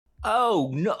Oh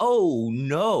no! Oh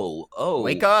no!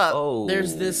 Wake Oh up.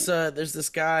 There's this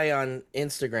guy on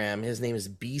Instagram. His name is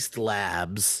Beast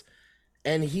Labs,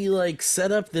 and he like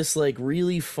set up this like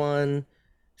really fun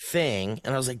thing,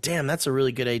 and I was like, damn, that's a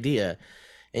really good idea.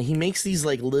 And he makes these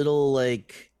like little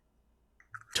like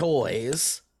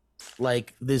toys,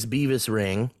 like this Beavis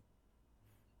ring,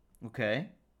 Okay.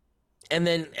 and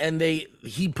then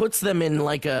he puts them in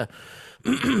like a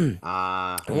one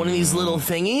of these little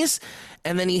thingies,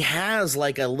 and then he has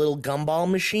like a little gumball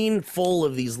machine full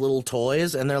of these little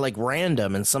toys, and they're like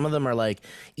random, and some of them are like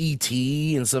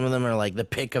E.T. and some of them are like the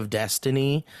pick of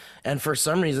destiny, and for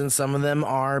some reason some of them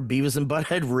are Beavis and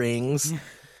Butthead rings.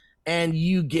 And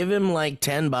you give him like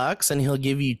 $10 and he'll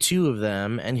give you two of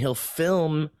them, and he'll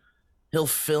film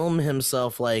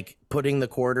himself like putting the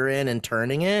quarter in and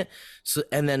turning it, so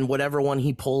and then whatever one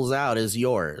he pulls out is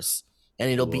yours, and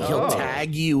he'll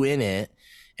tag you in it,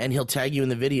 and he'll tag you in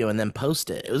the video and then post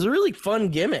it. It was a really fun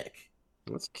gimmick.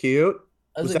 That's cute.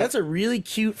 I was like, that's a really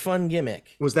cute, fun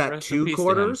gimmick. Was that Rest in two peace to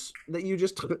quarters that you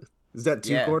just? Is that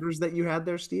two Yeah. quarters that you had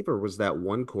there, Steve, or was that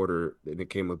one quarter and it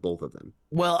came with both of them?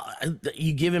 Well,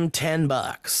 you give him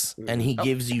 $10 and he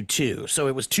gives you two, so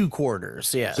it was two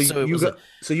quarters. Yeah, So, it you was got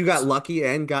so you got lucky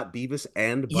and got Beavis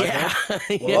and Butthead.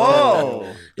 yeah. Yeah.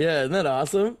 Whoa. Yeah, isn't that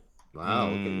awesome? Wow,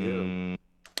 look at you.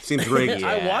 Seems rigged.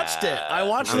 I watched it. I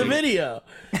watched the video.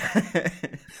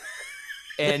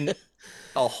 And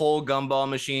a whole gumball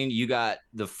machine. You got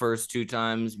the first two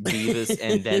times Beavis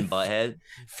and then Butthead.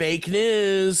 Fake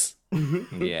news.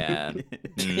 Yeah.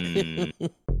 Mm.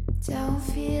 Don't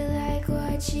feel like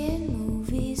watching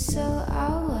movies, so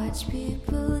I'll watch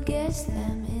people guess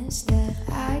them instead.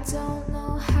 I don't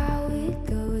know how it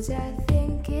goes. I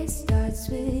think it starts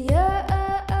with your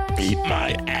Eat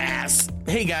my ass.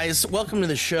 Hey guys, welcome to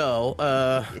the show.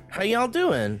 How y'all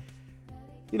doing?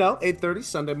 8:30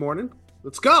 Sunday morning.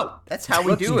 Let's go. That's how we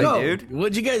Let's do go. it, dude.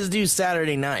 What'd you guys do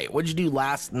Saturday night? What'd you do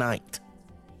last night?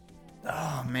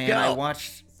 Oh man, Go.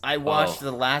 I watched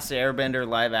the last Airbender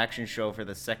live action show for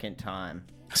the second time.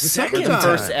 Second time. The time.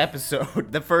 first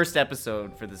episode. The first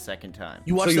episode for the second time.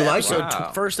 You watched So you the like episode, it?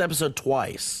 Wow. first episode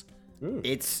twice.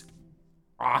 It's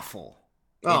awful.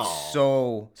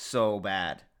 Oh. It's so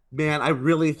bad. Man, I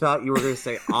really thought you were going to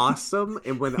say awesome,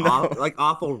 and when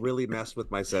awful really messed with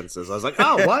my senses. I was like,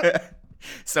 oh, what?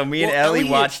 So me and Well, Ellie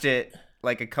Elliot- watched it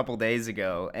like a couple days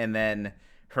ago, and then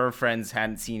her friends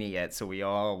hadn't seen it yet, so we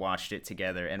all watched it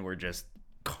together, and we're just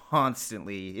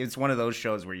constantly. It's one of those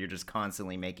shows where you're just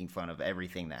constantly making fun of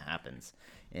everything that happens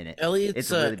in it. Elliot's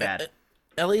it's really bad.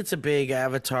 Elliot's a big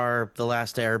Avatar: The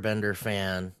Last Airbender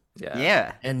fan,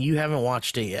 Yeah. and you haven't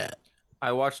watched it yet.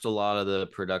 I watched a lot of the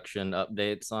production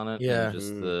updates on it. Yeah. And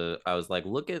just I was like,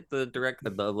 look at the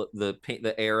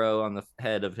the arrow on the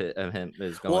head of him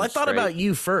is going. Well, I thought straight. about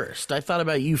you first. I thought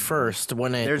about you first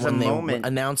when There's a when they moment-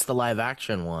 announced the live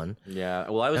action one. Yeah.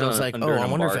 Well, I was. And I was like, under oh, I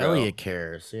an wonder if embargo. Elliot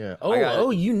cares. Yeah. I got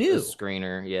Oh, you a knew.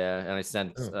 screener, yeah, and I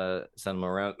sent them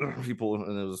around people,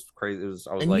 and it was crazy. I was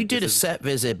And like, you did a this is- set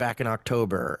visit back in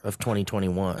October of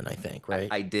 2021, I think, right?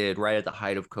 I did right at the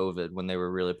height of COVID when they were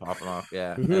really popping off.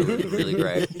 Yeah, that was really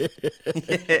great.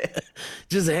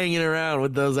 Just hanging around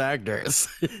with those actors.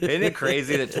 Isn't it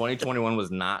crazy that 2021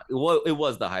 was not? Well, it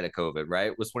was the height of COVID,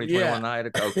 right? Was 2021 Yeah. the height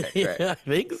of? Okay, great. Yeah, I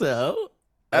think so.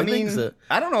 I think mean, so.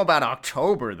 I don't know about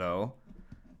October though,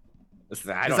 I because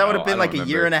don't that would know. have been I like don't a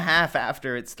year remember. and a half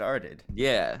after it started.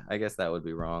 Yeah, I guess that would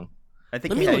be wrong. I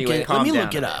think Let me we look need to it- calm let me down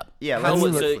look it a bit. up. Yeah, How let's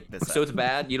was look it? this So up. it's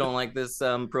bad. You don't like this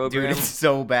Dude, program? it's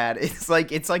so bad. It's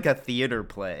like a theater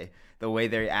play. The way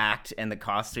they act and the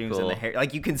costumes and the Cool. hair,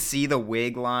 like you can see the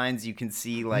wig lines. You can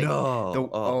see like No. the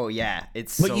Oh. yeah,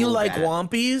 it's. But so you like bad.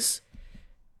 Wompies?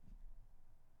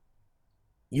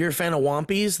 You're a fan of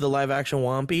Wompies, the live action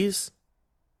Wompies?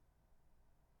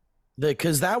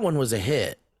 Because that one was a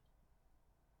hit.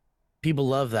 People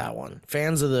love that one.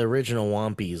 Fans of the original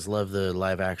Wompies love the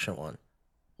live action one.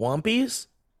 Wompies?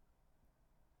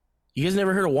 You guys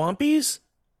never heard of Wompies?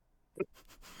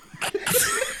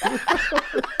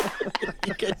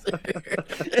 You guys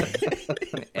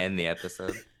End the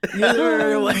episode. never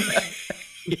heard of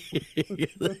You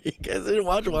guys didn't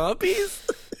watch Wompies?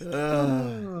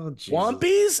 Oh, Jesus.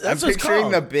 Wompies? I'm That's what it's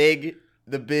picturing called.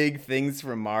 the big things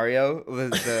from Mario.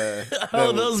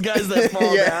 Oh, those guys that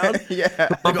fall yeah, down. Yeah.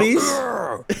 They go, Wompies?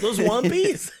 "Grr." Those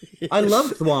Wompies? I love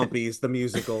Thwompies, the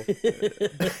musical.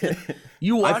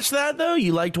 You watched that though?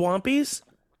 You liked Wompies?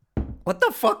 What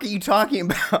the fuck are you talking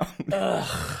about?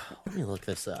 Let me look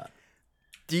this up.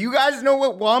 Do you guys know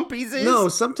what One Piece is? No,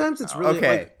 sometimes it's really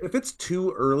Okay. like if it's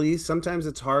too early, sometimes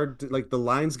it's hard to, like the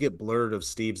lines get blurred of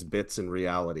Steve's bits in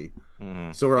reality.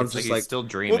 So where I'm It's just he's like, still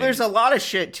dreaming. Well, there's a lot of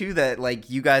shit too that like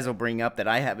you guys will bring up that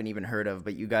I haven't even heard of,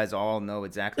 but you guys all know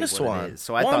exactly This what one. it is.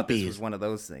 So I One thought this Piece. was one of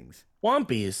those things. One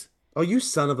Piece. oh, you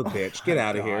son of a bitch, get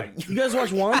out of here. You guys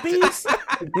watch One Piece?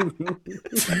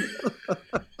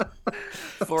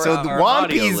 For So our the One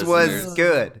audio Piece was listeners,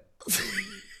 good.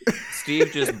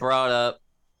 Steve just brought up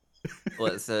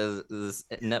what says this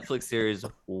Netflix series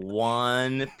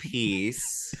One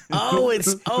Piece.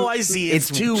 I see. It's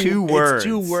two words. It's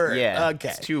 2 words. Yeah. Okay.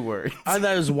 It's 2 words. I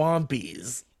thought it was One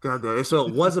Piece. God damn it. So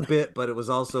it was a bit, but it was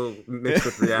also mixed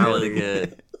with reality. Really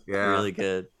good. Yeah. Really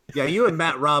good. Yeah, you and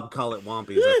Matt Robb call it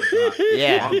Wompies. I forgot.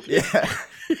 Yeah. Yeah.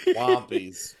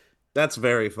 Wompies. That's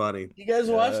very funny. You guys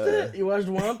watched it? You watched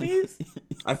One Piece?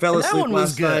 I fell And that asleep one was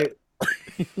last good.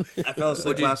 night. I fell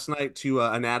asleep last night to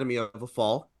Anatomy of a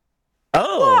Fall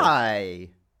Oh. Why?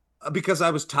 because I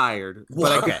was tired.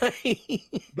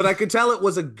 But I could tell it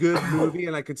was a good movie,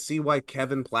 and I could see why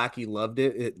Kevin Plackey loved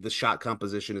it. The shot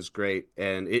composition is great,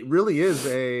 and it really is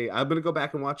I'm gonna go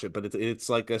back and watch it, but it's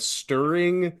like a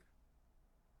stirring,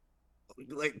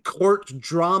 like court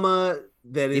drama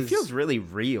that It is. feels really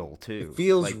real too. It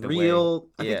feels Like, the real. way-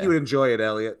 I yeah. think you would enjoy it,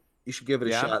 Elliot. You should give it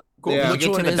a Yeah? shot. Cool. Yeah. Did Which you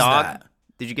get one to the is dog? that?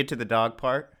 Did you get to the dog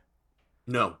part?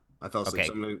 No, I fell asleep. Okay.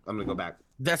 So I'm gonna go back.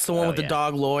 That's the one Oh, with the yeah.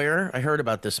 dog lawyer. I heard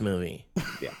about this movie.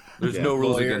 Yeah. There's Yeah. no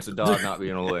rules Lawyer. against a dog not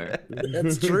being a lawyer.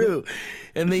 That's true.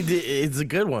 And they did. It's a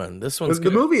good one. This one's The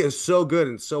good. movie is so good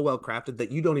and so well crafted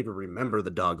that you don't even remember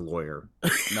the dog lawyer.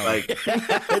 No. Like,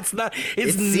 It's not.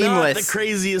 It's, It's not seamless. the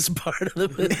craziest part of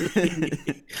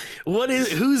the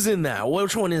movie. Who's in that?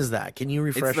 Which one is that? Can you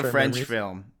refresh? It's the our French memories?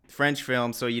 film. French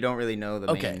film, so you don't really know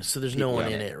the Okay, main so there's no people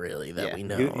one in it really that Yeah. we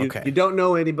know. you Okay. don't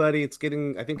know anybody. It's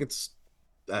getting. I think it's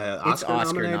It's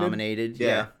Oscar nominated.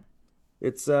 Yeah.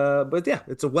 It's but yeah,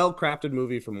 it's a well crafted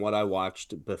movie from what I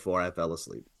watched before I fell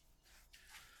asleep.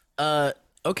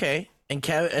 Okay.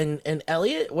 And and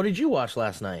Elliot, what did you watch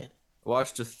last night?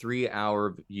 Watched a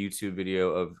 3-hour YouTube video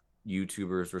of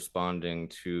YouTubers responding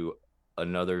to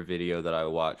another video that I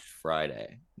watched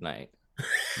Friday night.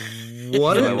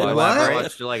 What? So I What?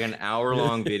 watched like an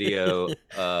hour-long video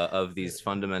of these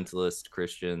fundamentalist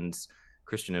Christian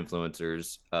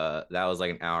influencers. That was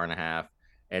like an hour and a half.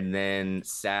 And then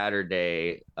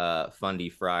Saturday, Fundy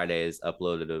Fridays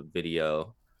uploaded a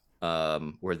video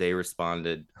where they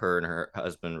responded. Her and her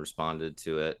husband responded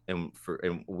to it, and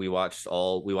we watched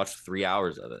 3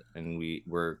 hours of it, and we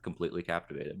were completely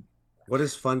captivated. What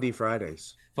is Fundy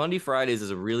Fridays? Fundy Fridays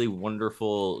is a really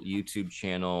wonderful YouTube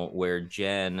channel where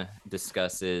Jen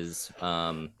discusses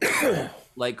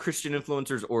like Christian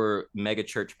influencers or mega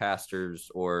church pastors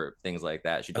or things like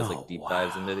that. She does like deep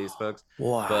dives into these folks.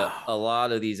 Wow. But a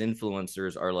lot of these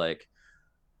influencers are like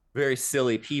very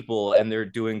silly people and they're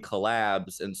doing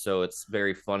collabs. And so it's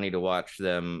very funny to watch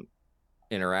them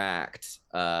interact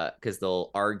because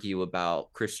they'll argue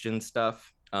about Christian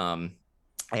stuff.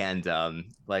 And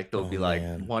like they'll be like,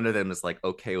 man. one of them is like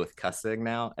okay with cussing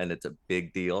now, and it's a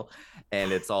big deal,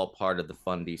 and it's all part of the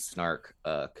Fundy Snark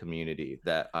community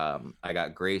that I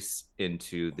got Grace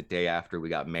into the day after we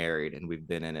got married, and we've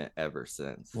been in it ever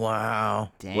since.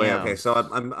 Wow. Damn. Wait, okay, so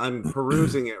I'm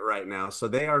perusing it right now. So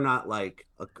they are not like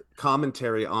a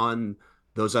commentary on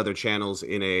those other channels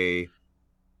in a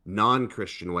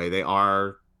non-Christian way. They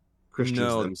are Christians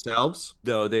No. themselves.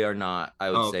 No, they are not.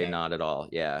 I would say Okay. not at all.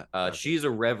 Yeah. Okay. She's a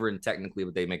reverend technically,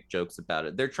 but they make jokes about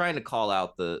it. They're trying to call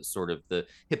out the sort of the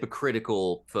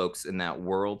hypocritical folks in that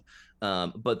world.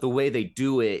 But the way they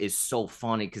do it is so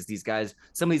funny because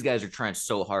some of these guys are trying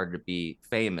so hard to be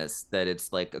famous that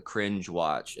it's like a cringe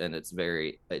watch and it's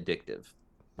very addictive.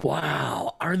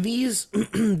 Wow. Are these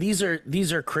these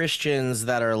are Christians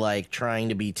that are like trying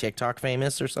to be TikTok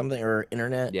famous or something or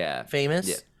internet Yeah. famous?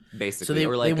 Yeah. Basically. So they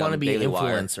or like, want to be Daily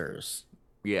Wire. influencers.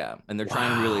 Yeah, and they're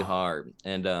trying really Wow. hard,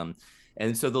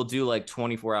 and so they'll do like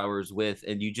 24 hours with,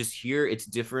 and you just hear it's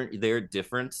different. They're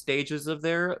different stages of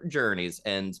their journeys,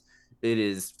 and it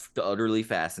is utterly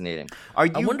fascinating. Are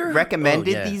you wonder-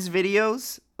 recommended oh, yeah. these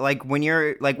videos? Like when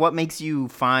you're like, what makes you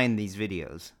find these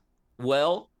videos?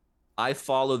 Well, I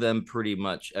follow them pretty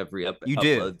much every You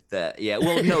do? upload that. Yeah,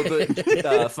 well, no,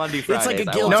 the Fundy Fridays. like a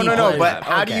I guilty watch No, all pleasure. the but time.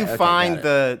 how do Okay, you okay, find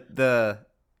got the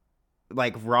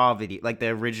like raw video, like the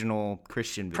original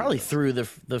Christian videos? Probably through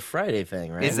the Friday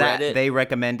thing, right? Is that Reddit. they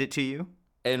recommend it to you?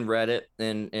 and Reddit,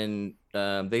 and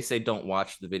they say don't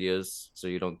watch the videos so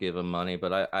you don't give them money,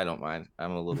 but I don't mind.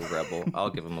 I'm a little rebel. I'll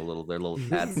give them their little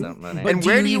AdSense money. But And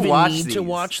where do you even watch need to these?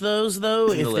 watch those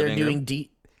though? In the If they're living doing room.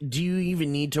 deep, do you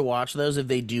even need to watch those if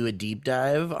they do a deep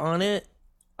dive on it?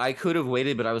 I could have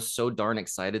waited, but I was so darn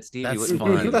excited, Steve. You That's wouldn't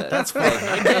fine. believe it. That's fine.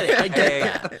 I get it. I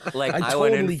get that. Like I I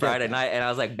went totally in get Friday that. night and I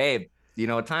was like, babe, you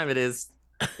know what time it is?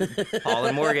 Paul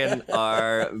and Morgan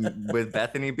are with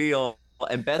Bethany Beal,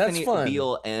 and Bethany fun.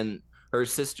 Beal and her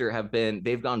sister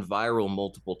they've gone viral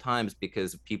multiple times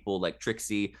because of people like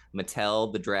Trixie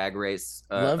Mattel, the Drag Race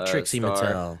Love Trixie star,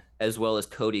 Mattel. as well as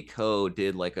Cody Ko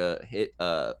did like a hit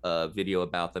video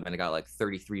about them, and it got like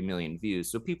 33 million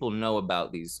views. So people know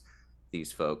about these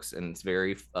folks, and it's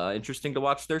very interesting to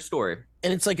watch their story.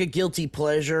 And it's like a guilty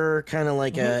pleasure, kind of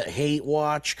like a hate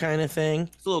watch kind of thing.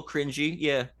 It's a little cringy,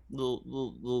 yeah,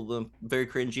 little very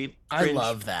cringy. I Cringe.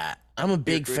 love that. I'm a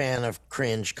big fan of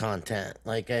cringe content.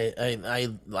 Like I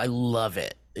love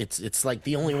it. It's like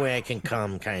the only way I can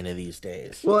come kind of these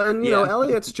days. Well, and you know,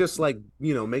 Elliot's just like,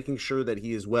 you know, making sure that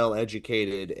he is well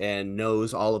educated and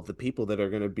knows all of the people that are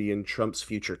going to be in Trump's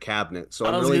future cabinet. So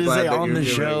I'm really glad that on you're the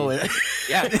doing... show.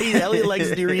 Yeah, Elliot likes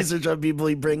to do research on people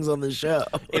he brings on the show.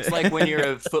 It's like when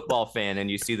you're a football fan and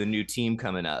you see the new team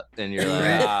coming up, and you're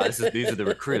like, these are the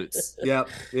recruits. Yep.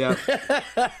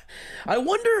 I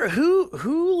wonder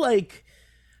who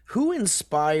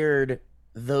inspired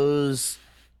those.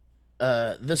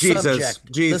 The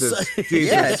subject. Jesus.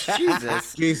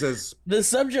 Yes, Jesus. The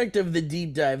subject of the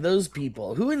deep dive, those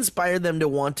people, who inspired them to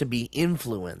want to be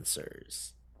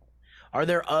influencers? Are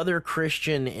there other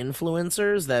Christian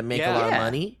influencers that make a lot of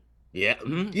money? Yeah.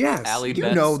 Mm-hmm. Yes. Allie You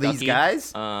Beth know Stuckey. these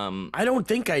guys? I don't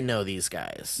think I know these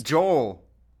guys. Joel.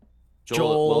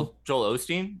 Joel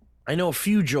Osteen. I know a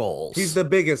few Joels. He's the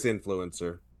biggest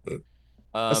influencer.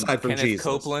 Aside from Kenneth Jesus.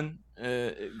 Copeland.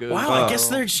 Wow, I guess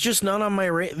they're just not on my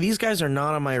radar. These guys are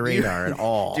not on my radar at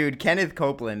all. Dude, Kenneth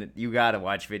Copeland, you gotta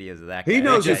watch videos of that guy. He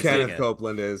knows who That guy's Kenneth big.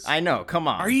 Copeland is. I know, come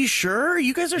on. Are you sure?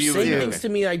 You guys are saying do. things to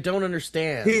me I don't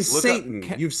understand. He's Look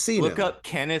Satan. up You've seen Look him. up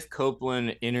Kenneth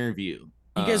Copeland interview.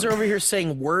 You guys are over here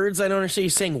saying words I don't understand.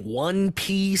 You're saying One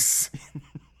Piece.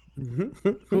 Who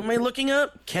am I looking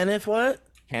up? Kenneth what?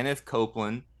 Kenneth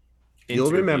Copeland. You'll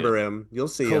interview. remember him. You'll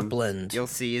see him. Copeland. You'll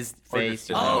see his face.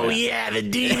 just- Oh yeah, the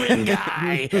demon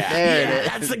guy. There it is.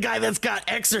 That's the guy that's got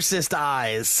exorcist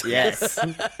eyes. Yes.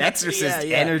 Exorcist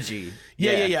Yeah. energy.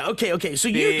 Yeah. Okay. So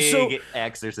Big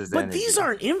exorcist but energy. these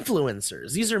aren't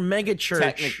influencers. These are mega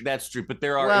church. That's true, but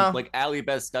there are Well- like Allie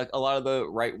Beth Stuck. A lot of the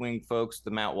right wing folks,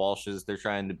 the Matt Walshes, they're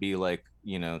trying to be like,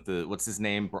 you know, the what's his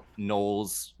name,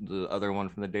 Knowles, the other one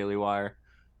from the Daily Wire.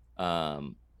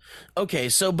 Okay,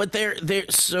 so but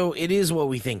so it is what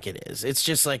we think it is. It's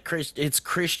just like it's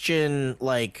Christian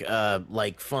like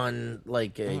fun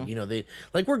you know, they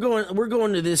like we're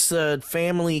going to this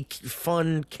family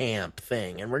fun camp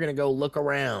thing, and we're gonna go look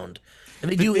around, and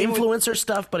they do influencer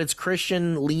stuff, but it's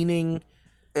Christian leaning.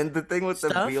 And the thing with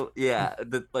Stuff? the Beal,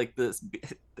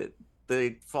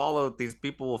 they follow, these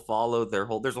people will follow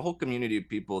there's a whole community of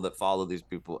people that follow these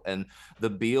people, and the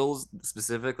Beals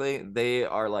specifically, they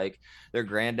are like, their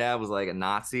granddad was like a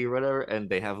Nazi or whatever, and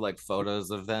they have like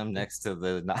photos of them next to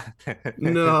the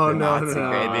No, Nazi no.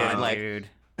 granddad, Oh, like, dude.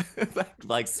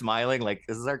 like smiling, like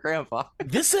this is our grandpa.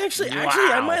 This actually,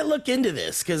 I might look into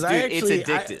this because I Dude, actually it's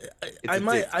addictive. I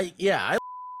might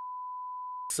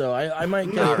so I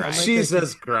might get All it. right.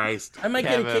 Jesus Christ. I might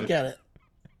get a kick at it.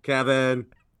 Kevin.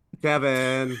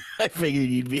 I figured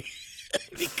you'd be.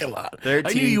 Come on. 13:30.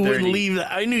 I knew you wouldn't leave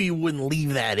that. I knew you wouldn't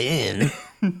leave that in.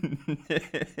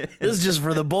 This is just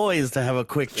for the boys to have a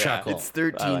quick chuckle. It's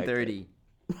 13:30.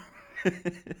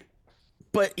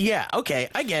 But yeah, okay,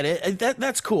 I get it.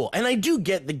 That's cool, and I do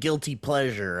get the guilty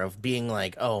pleasure of being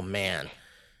like, oh man,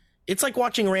 it's like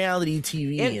watching reality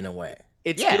TV in a way.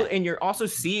 It's and you're also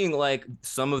seeing like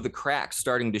some of the cracks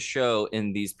starting to show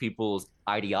in these people's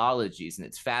ideologies, and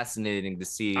it's fascinating to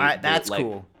see That's like,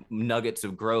 cool. nuggets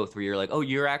of growth where you're like, oh,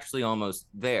 you're actually almost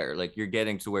there, like you're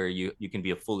getting to where you can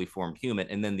be a fully formed human,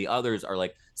 and then the others are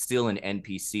like still in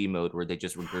NPC mode where they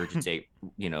just regurgitate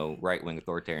right-wing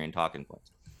authoritarian talking points.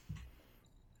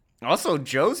 Also,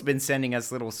 Joe's been sending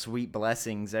us little sweet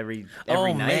blessings every night.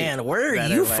 Man, where are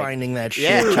you finding that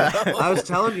shit? Yeah. I was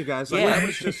telling you guys, like,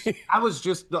 Yeah. I was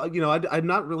just, I'm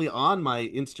not really on my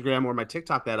Instagram or my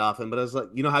TikTok that often, but I was like,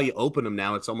 you know how you open them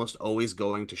now, it's almost always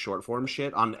going to short form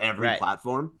shit on every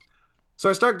platform. So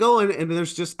I start going, and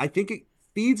there's just, I think it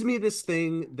feeds me this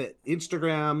thing that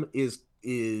Instagram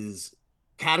is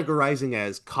categorizing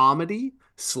as comedy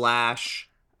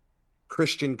 /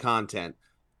 Christian content.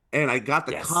 And I got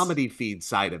the comedy feed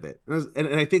side of it, and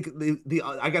I think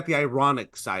I got the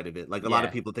ironic side of it. Like a lot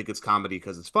of people think it's comedy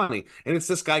because it's funny, and it's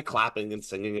this guy clapping and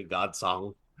singing a God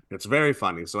song. It's very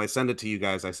funny. So I send it to you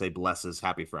guys. I say blesses,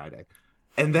 happy Friday,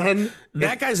 and then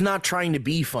that guy's not trying to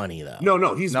be funny though.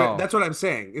 No, he's. That's what I'm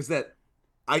saying. Is that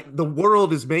the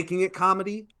world is making it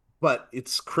comedy, but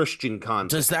it's Christian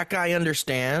content. Does that guy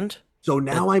understand? So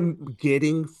now I'm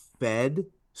getting fed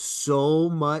so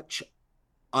much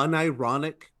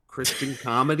unironic Christian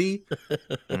comedy.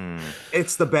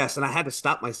 It's the best, and I had to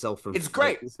stop myself from It's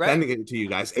great, sending it to you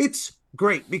guys. It's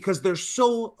great because they're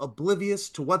so oblivious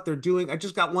to what they're doing. I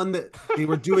just got one that they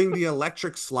were doing the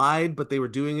electric slide, but they were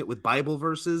doing it with Bible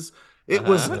verses. It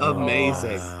was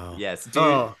amazing. Wow. Yes, dude.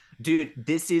 Oh. Dude,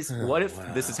 this is what if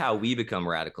this is how we become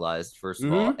radicalized, first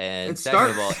of all, and second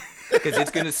of all, because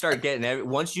it's gonna start getting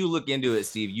once you look into it,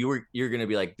 Steve, you're gonna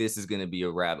be like, this is gonna be a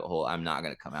rabbit hole I'm not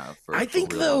gonna come out of. I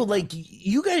think though, like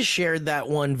you guys shared that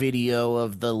one video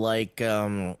of the like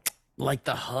the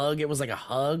hug. It was like a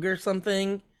hug or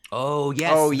something. Oh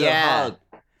yes. Oh the yeah. hug.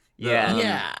 Yeah.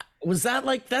 Yeah. Was that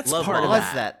like that's Love part of Bomb.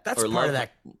 that? That's Or part of Love-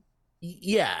 that.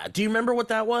 Yeah. Do you remember what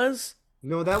that was?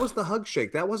 No, that was the hug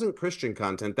shake. That wasn't Christian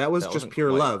content. That was That just wasn't pure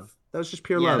quite- love. That was just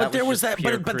pure Yeah, love. that But there was just that,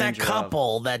 pure but that cringe love.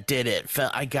 couple that did it.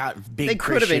 I got They big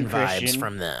could have Christian been vibes Christian.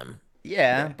 from them.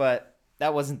 Yeah, but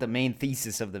that wasn't the main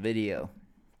thesis of the video.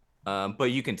 But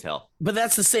you can tell. But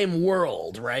that's the same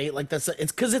world, right? Like it's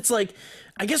because it's like,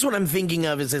 I guess what I'm thinking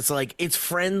of is it's like it's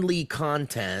friendly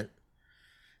content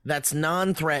that's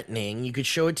non-threatening. You could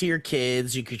show it to your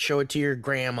kids, you could show it to your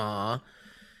grandma,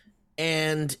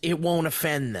 and it won't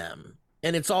offend them.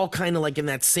 And it's all kind of like in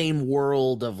that same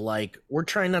world of like, we're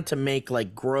trying not to make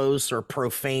like gross or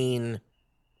profane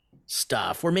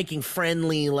stuff. We're making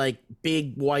friendly, like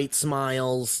big white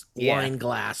smiles, Yeah. wine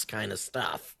glass kind of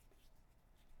stuff.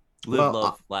 Live, Well,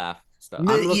 love, laugh stuff.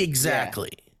 Exactly.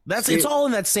 It's all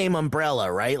in that same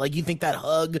umbrella, right? Like you think that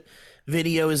hug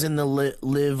video is in the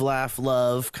live, laugh,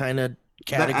 love kind of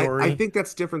category. I think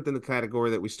that's different than the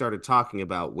category that we started talking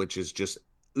about, which is just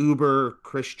uber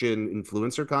Christian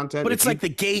influencer content. But If it's you- like the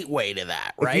gateway to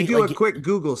that, right? If you do Like, a quick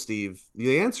Google, Steve,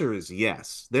 the answer is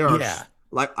yes. There are Yeah.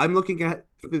 like I'm looking at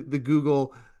the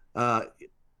Google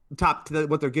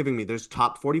what they're giving me. There's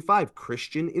top 45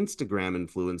 Christian Instagram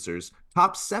influencers,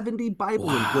 top 70 Bible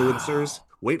influencers.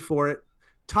 Wait for it.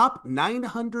 Top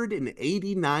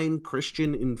 989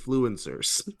 Christian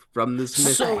influencers from this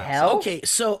so hell? okay,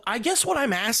 so I guess what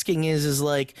I'm asking is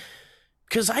like,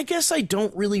 because I guess I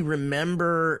don't really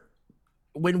remember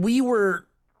when we were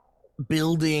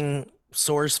building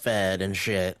SourceFed and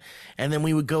shit, and then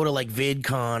we would go to like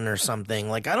VidCon or something.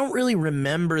 Like, I don't really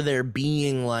remember there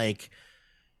being like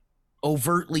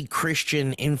overtly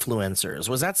Christian influencers.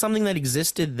 Was that something that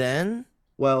existed then?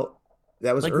 Well,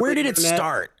 that was Like, early where did it internet.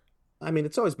 start? I mean,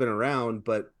 it's always been around,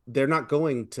 but they're not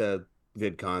going to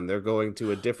VidCon. They're going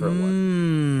to a different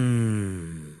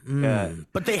one.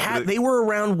 But they were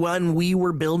around when we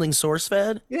were building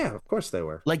SourceFed. Yeah, of course they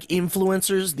were. Like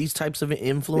influencers, these types of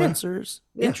influencers.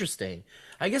 Yeah. Interesting.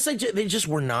 I guess they just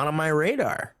were not on my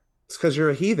radar. It's because you're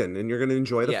a heathen and you're going to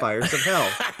enjoy the Yeah. fires of hell.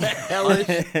 Hellish.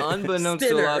 Unbeknownst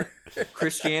to a Sinner. lot,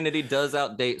 Christianity does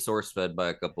outdate SourceFed by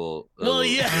a couple. Well,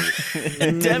 yeah,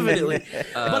 definitely.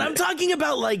 But I'm talking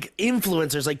about like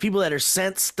influencers, like people that are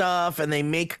sent stuff and they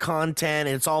make content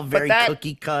and it's all very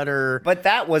cookie cutter. But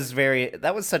that was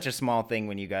such a small thing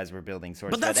when you guys were building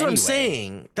Source. But that's Fed what I'm anyway.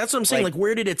 saying. That's what I'm saying. Like- Like,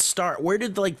 where did it start? Where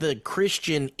did like the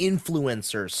Christian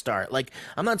influencers start? Like,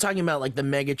 I'm not talking about like the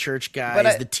mega church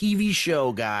guys, the TV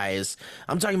show guys.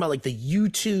 I'm talking about like the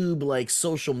YouTube, like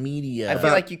social media. I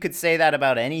feel like you could say that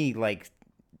about any like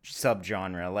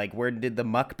subgenre. Like, where did the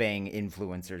mukbang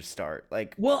influencers start?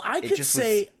 Like, well, I it could just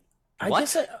say, What? I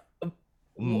guess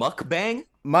Mukbang?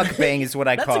 mukbang is what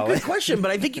I that's call a good it. question,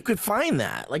 but I think you could find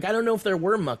that. Like, I don't know if there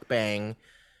were mukbang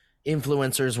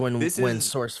influencers when This when is-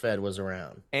 SourceFed was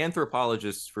around.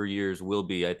 Anthropologists for years will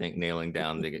be, I think, nailing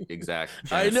down the exact.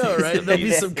 I know, genesis right? of There'll be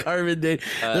these. some carbon date.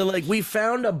 They're like, we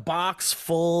found a box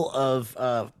full of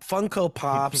Funko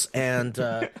Pops and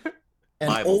an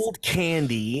Bibles. old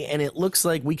candy, and it looks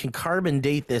like we can carbon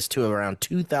date this to around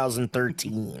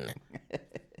 2013.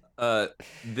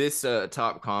 This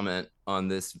top comment on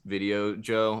this video,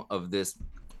 Joe, of this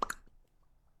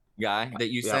guy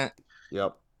that you Yep. sent,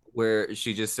 Yep. where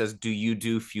she just says, "Do you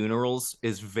do funerals?"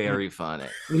 is very funny.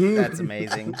 That's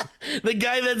amazing. The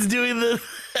guy that's doing the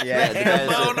Yeah, the the guy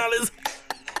phone on his.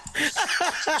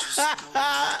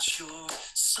 Your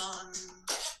son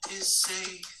is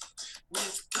safe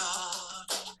with God.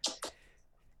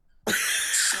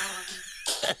 Son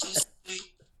is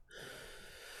safe.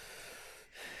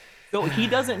 So he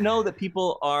doesn't know that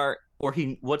people are Or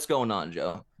what's going on,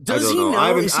 Joe? Does I don't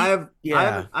he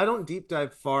know. know? I don't deep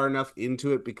dive far enough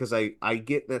into it because I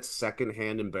get that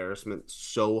secondhand embarrassment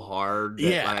so hard that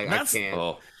Yeah, I can't.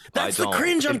 Oh, That's I the don't.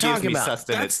 cringe I'm It gives talking me about.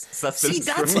 Sustenance. See, Sustenance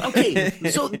that's for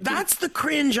okay. So that's the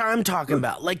cringe I'm talking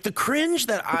about. Like the cringe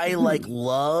that I like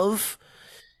love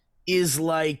is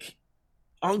like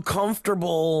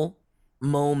uncomfortable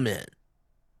moment.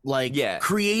 Like Yeah.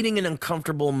 creating an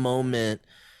uncomfortable moment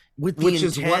with the Which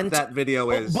intent, is what that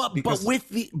video is. but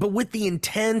with the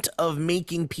intent of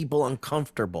making people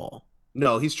uncomfortable.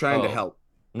 No, he's trying to Oh. help.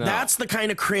 No. That's the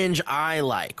kind of cringe I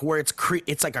like, where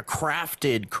it's like a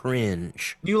crafted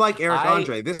cringe. You like Eric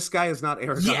Andre. This guy is not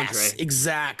Eric Yes, Andre.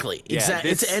 exactly. Yeah, Exactly.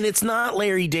 It's not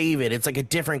Larry David. It's like a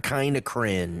different kind of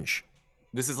cringe.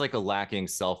 This is like a lacking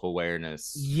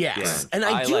self-awareness. Yes. Yeah. And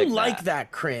I do like that.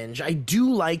 that cringe. I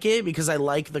do like it because I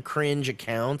like the cringe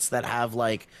accounts that have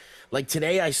like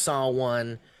today I saw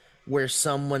one where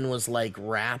someone was like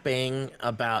rapping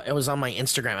about, it was on my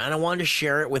Instagram. And I wanted to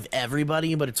share it with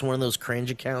everybody, but it's one of those cringe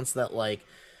accounts that like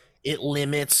it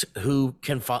limits who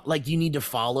can like you need to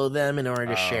follow them in order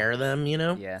to share them, you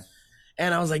know? Yeah.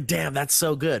 And I was like, damn, that's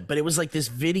so good. But it was like this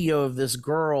video of this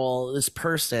girl, this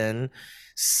person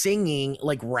singing,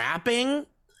 like rapping,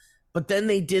 but then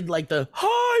they did like the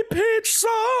high pitched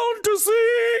sound to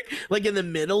sing, like in the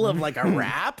middle of like a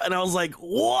rap. And I was like,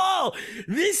 whoa,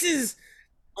 this is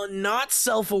a not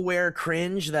self-aware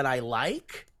cringe that I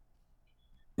like.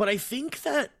 But I think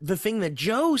that the thing that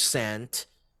Joe sent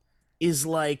is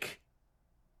like,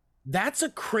 that's the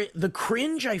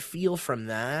cringe I feel from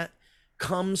that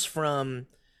comes from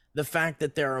the fact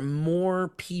that there are more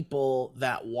people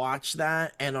that watch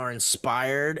that and are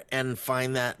inspired and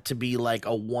find that to be like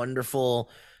a wonderful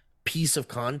piece of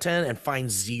content and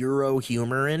find zero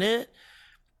humor in it.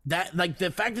 That like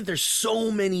the fact that there's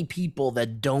so many people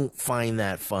that don't find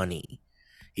that funny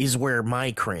is where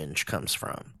my cringe comes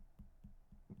from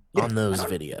on those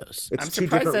videos. It's I'm two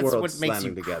surprised different that's worlds what makes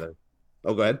slamming you together.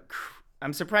 Oh, go ahead.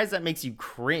 I'm surprised that makes you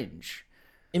cringe.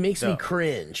 It makes me So,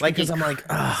 cringe like, because I'm like,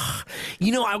 ugh,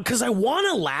 you know, because I want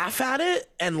to laugh at it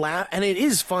and it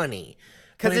is funny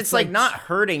Because but it's like not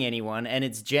hurting anyone, and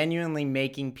it's genuinely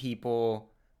making people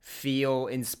feel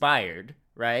inspired,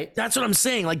 right? That's what I'm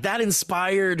saying. Like that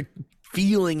inspired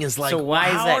feeling is like, So why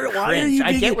is that cringe?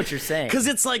 I get what you're saying. Because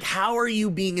it's like, how are you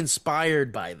being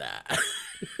inspired by that?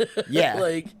 Yeah.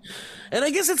 Like, and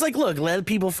I guess it's like, look, let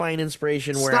people find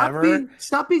inspiration wherever.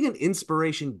 Stop being an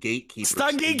inspiration gatekeeper.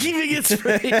 Stop Steve. gatekeeping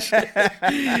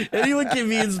inspiration. Anyone can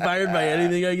be inspired by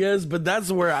anything, I guess, but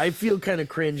that's where I feel kind of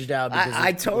cringed out because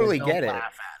I totally don't get it. laugh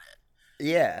at it.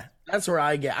 Yeah. That's where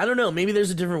I get. I don't know. Maybe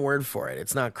there's a different word for it.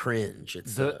 It's not cringe.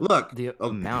 It's The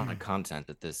amount of content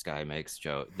that this guy makes,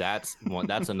 Joe. That's one.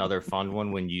 That's another fun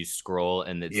one when you scroll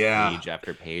and it's page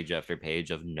after page after page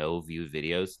of no view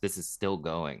videos. This is still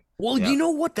going. Well, you know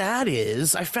what that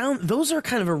is? I found those are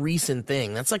kind of a recent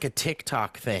thing. That's like a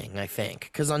TikTok thing, I think.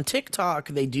 Because on TikTok,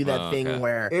 they do that thing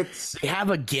where they have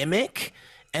a gimmick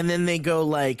and then they go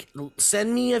like,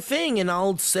 send me a thing and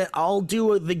I'll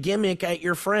do the gimmick at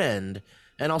your friend.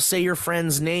 And I'll say your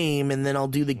friend's name, and then I'll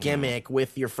do the gimmick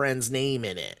with your friend's name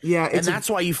in it. Yeah, and that's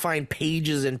why you find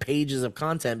pages and pages of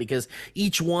content because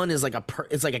each one is like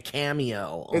it's like a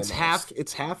cameo. It's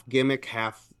almost. half gimmick,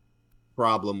 half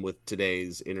problem with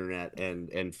today's internet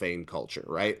and fame culture,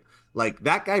 right? Like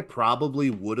that guy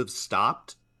probably would have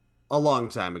stopped a long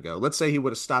time ago. Let's say he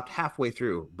would have stopped halfway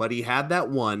through, but he had that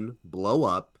one blow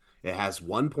up. It has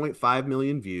 1.5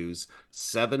 million views.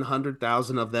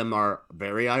 700,000 of them are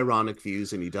very ironic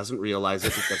views, and he doesn't realize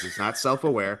it because he's not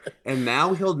self-aware. And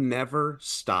now he'll never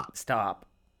stop.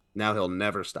 Now he'll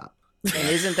never stop. And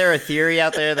isn't there a theory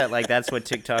out there that like that's what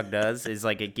TikTok does? Is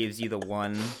like it gives you the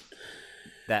one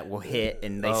that will hit,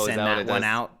 and they send that one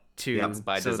out to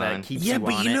by design. that keeps you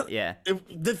on it. Yeah.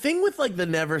 The thing with like the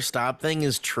never stop thing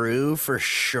is true for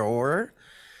sure.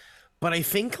 But I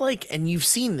think like, and you've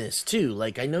seen this too,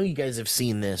 like I know you guys have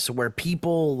seen this where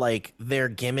people like their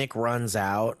gimmick runs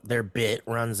out, their bit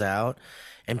runs out,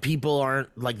 and people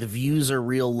aren't like the views are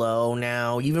real low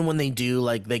now. Even when they do,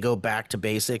 like they go back to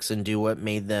basics and do what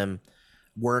made them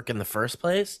work in the first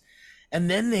place. And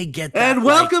then they get that, and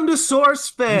welcome to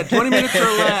SourceFed, 20 minutes or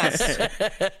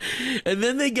less. And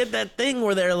then they get that thing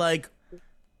where they're like,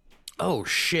 oh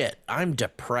shit, I'm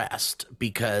depressed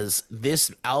because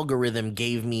this algorithm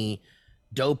gave me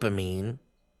dopamine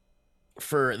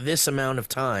for this amount of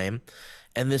time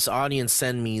and this audience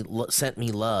sent me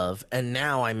love, and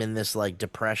now I'm in this like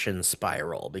depression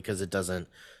spiral because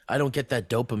I don't get that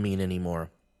dopamine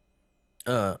anymore.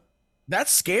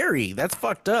 That's scary. That's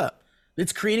fucked up.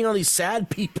 It's creating all these sad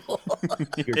people.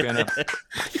 You're gonna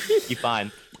be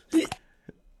fine.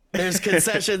 There's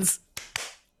concessions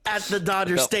at the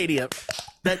Dodger Stadium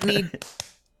that need.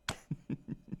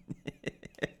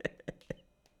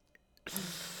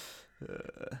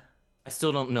 I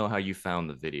still don't know how you found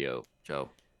the video, Joe.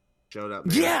 Showed up.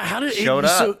 Man. Yeah, how did Showed it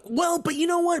up. so well? But you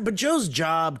know what? But Joe's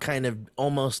job kind of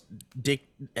almost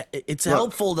it's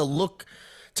helpful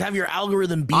to have your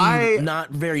algorithm be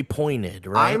not very pointed,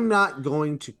 right? I'm not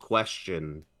going to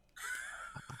question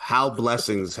how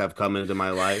blessings have come into my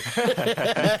life.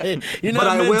 You're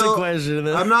not meant to question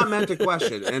it. I'm not meant to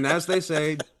question. And as they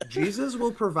say, Jesus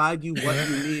will provide you what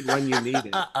you need when you need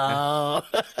it. Uh-oh,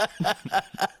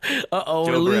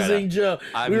 we're Joe losing Beretta. Joe.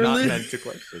 I'm not meant to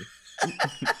question.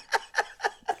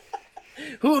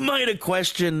 Who am I to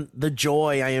question the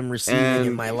joy I am receiving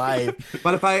in my life?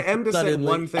 But if I am to say Suddenly.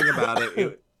 one thing about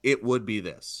it would be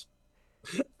this.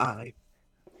 I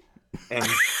am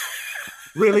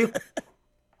really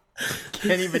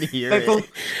Can't even hear thankful. it.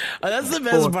 That's the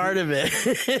best part of it.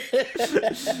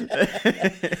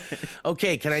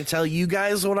 Okay, can I tell you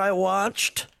guys what I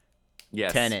watched?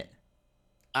 Yes. Tenet.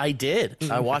 I did.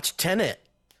 I watched Tenet.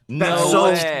 That's No so-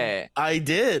 way. I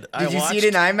did. Did you see it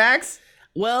in IMAX?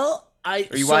 Well, Or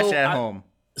you watched it at home?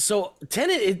 So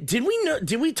Tenet, did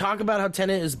we talk about how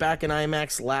Tenet is back in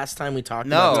IMAX last time we talked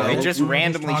No, about it Tenet? just We were just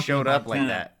randomly talking showed up about like Tenet.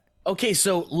 that. Okay,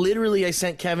 so literally I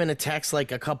sent Kevin a text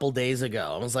like a couple days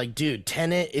ago. I was like, dude,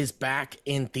 Tenet is back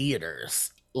in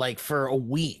theaters like for a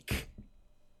week.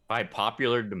 By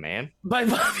popular demand? By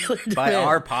popular By demand.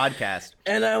 our podcast.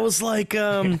 And I was like,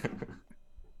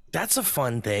 that's a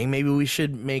fun thing. Maybe we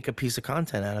should make a piece of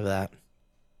content out of that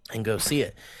and go see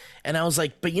it. And I was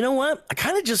like, but you know what? I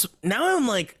kind of just, now I'm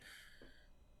like,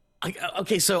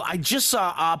 okay, so I just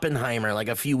saw Oppenheimer like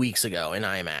a few weeks ago in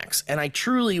IMAX, and I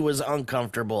truly was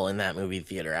uncomfortable in that movie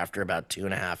theater after about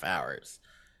 2.5 hours.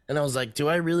 And I was like, do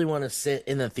I really want to sit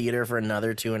in the theater for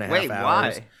another 2.5 Wait,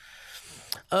 hours?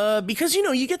 why? Because, you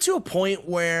know, you get to a point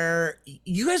where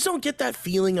you guys don't get that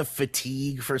feeling of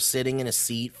fatigue for sitting in a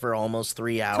seat for almost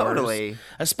 3 hours. Totally.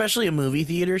 Especially a movie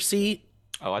theater seat.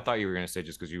 Oh, I thought you were going to say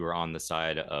just because you were on the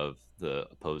side of the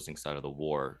opposing side of the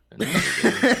war.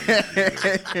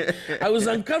 I was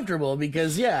uncomfortable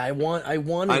because, yeah, I wanted. I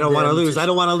don't want to lose. I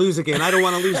don't want to lose again. I don't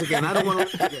want to lose again. I don't want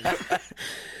to lose again.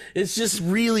 It's just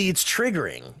really, it's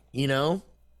triggering, you know?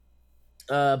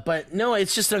 But no,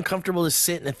 it's just uncomfortable to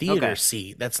sit in a theater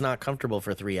seat that's not comfortable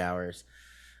for 3 hours.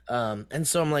 And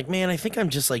so I'm like, man, I think I'm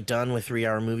just like done with 3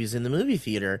 hour movies in the movie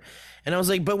theater. And I was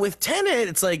like, but with Tenet,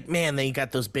 it's like, man, they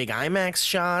got those big IMAX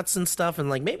shots and stuff.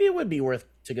 And like, maybe it would be worth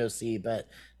to go see, but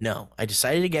no, I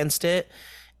decided against it.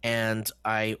 And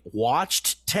I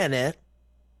watched Tenet.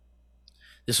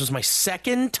 This was my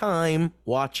second time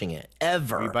watching it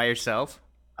ever. Were you by yourself?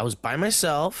 I was by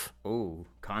myself. Ooh,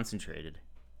 concentrated.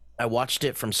 I watched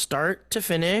it from start to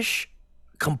finish,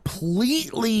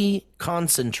 completely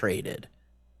concentrated.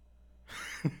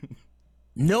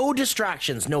 No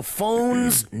distractions, no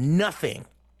phones, nothing.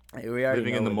 Hey, we already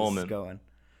Living know in the where this is moment. going.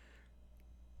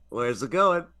 Where's it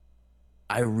going?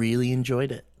 I really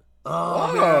enjoyed it.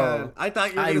 Oh, man. I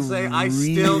thought you were going to say, I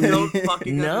still don't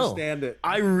fucking understand it.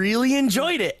 I really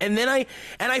enjoyed it. And then I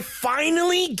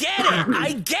finally get it.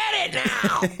 I get it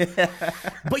now.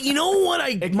 But you know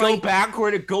what? Go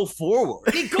backward and go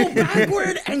forward. It go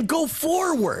backward and go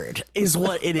forward is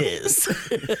what it is.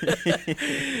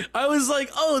 I was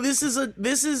like, oh, this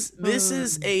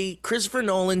is a Christopher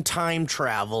Nolan time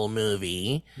travel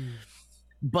movie.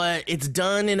 But it's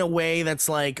done in a way that's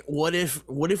like, what if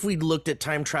we looked at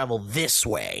time travel this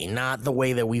way, not the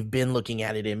way that we've been looking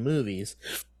at it in movies?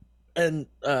 And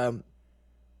I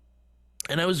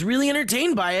was really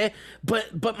entertained by it.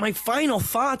 But my final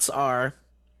thoughts are,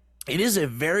 it is a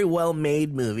very well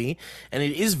made movie, and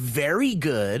it is very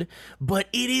good. But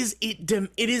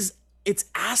it's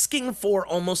asking for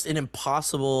almost an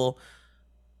impossible.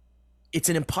 It's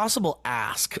an impossible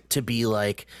ask to be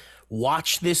like,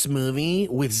 watch this movie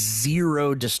with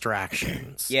zero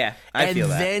distractions. Yeah, I feel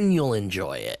that. And then you'll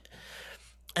enjoy it.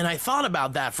 And I thought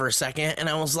about that for a second, and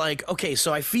I was like, okay,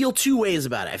 so I feel two ways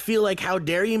about it. I feel like, how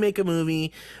dare you make a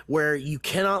movie where you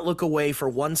cannot look away for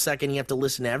 1 second, you have to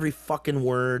listen to every fucking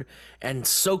word and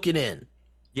soak it in.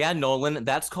 Yeah, Nolan,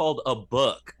 that's called a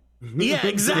book. Yeah,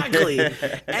 exactly.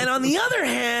 And on the other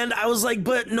hand, I was like,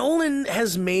 but Nolan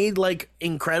has made like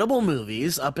incredible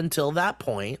movies up until that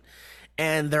point,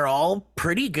 and they're all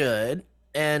pretty good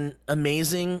and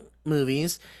amazing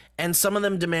movies, and some of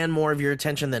them demand more of your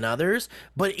attention than others,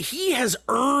 but he has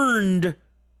earned,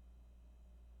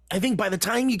 I think by the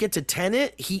time you get to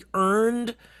Tenet, he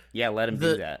earned Yeah, let him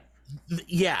do that.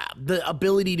 the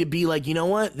ability to be like, you know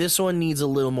what, this one needs a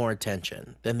little more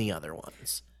attention than the other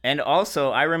ones. And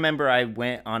also, I remember I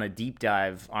went on a deep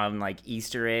dive on like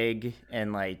Easter egg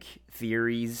and like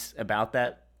theories about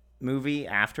that movie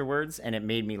afterwards, and it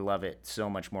made me love it so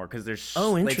much more because there's it's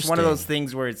one of those interesting.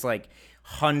 things where it's like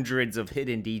hundreds of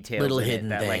hidden details Little in hidden it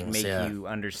that like things, make yeah. you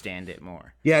understand it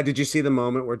more. Yeah, did you see the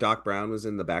moment where Doc Brown was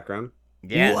in the background?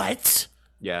 Yeah, What?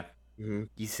 Yeah. Mm-hmm.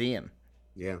 you see him.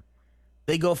 Yeah.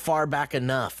 They go far back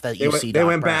enough that They you went, see they Doc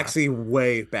went Brown. backsy,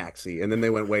 way backsy, and then they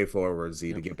went way forward,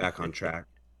 Z, to get back on track.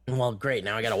 Well, great.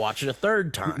 Now I got to watch it a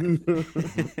third time.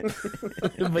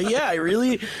 But yeah, I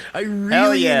really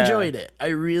yeah. enjoyed it. I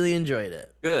really enjoyed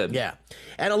it. Good. Yeah.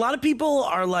 And a lot of people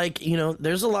are like,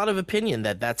 there's a lot of opinion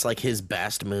that that's like his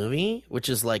best movie, which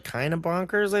is like kind of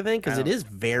bonkers, I think, because it is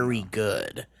very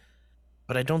good.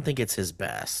 But I don't think it's his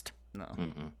best. No.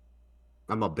 Mm-mm.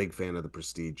 I'm a big fan of The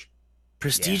Prestige.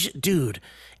 Prestige, dude.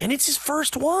 And it's his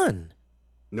first one.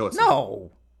 No, it's not.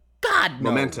 No. God,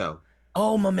 no. Memento.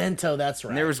 Oh, Memento. That's right.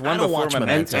 And there was I one don't before watch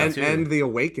Memento. Memento. And The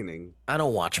Awakening. I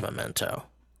don't watch Memento.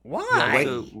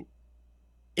 Why?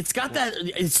 It's got that.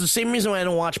 It's the same reason why I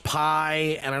don't watch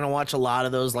Pi, and I don't watch a lot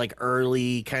of those like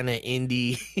early kind of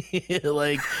indie,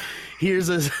 like here's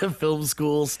a film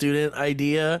school student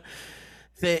idea.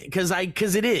 Because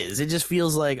it just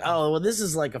feels like, oh well, this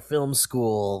is like a film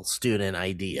school student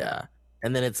idea,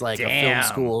 and then it's like a film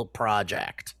school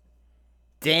project.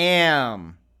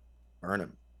 Damn. Burn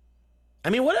him. I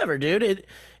mean, whatever, dude.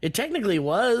 It technically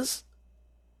was.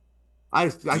 I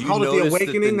you called it The notice that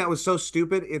Awakening. That was so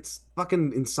stupid. It's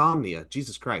fucking Insomnia.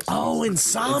 Jesus Christ. Oh,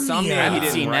 Insomnia. Insomnia. I He haven't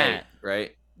didn't seen write, that.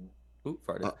 right? Ooh,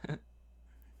 farted.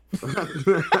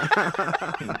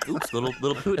 Oops, little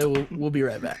poot. Hey, we'll be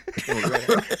right back.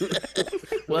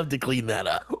 We'll have to clean that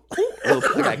up. I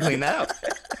gotta clean that out.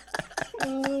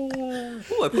 Ooh,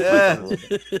 I pooped my tongue a little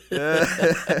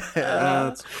bit.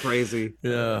 That's crazy.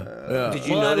 Yeah. Did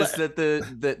you notice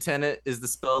that Tenet is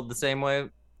spelled the same way?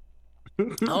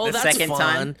 Oh, The that's second fun.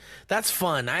 time? That's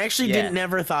fun. I actually Yeah.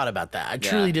 never thought about that. I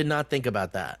truly did not think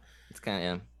about that. It's kind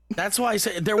of That's why I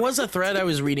said there was a thread I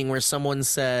was reading where someone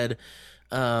said,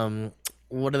 a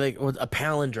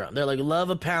palindrome. They're like, love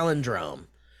a palindrome.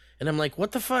 And I'm like,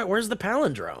 what the fuck? Where's the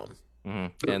palindrome?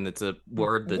 Mm-hmm. And it's a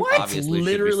word that What? obviously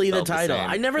Literally should be the spelled title. same.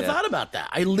 I never Yeah. thought about that.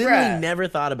 I literally Bruh. never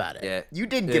thought about it. Yeah. You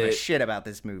didn't give a shit about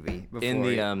this movie before In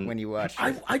the, when you watched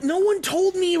it. No one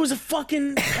told me it was a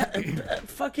fucking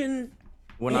fucking.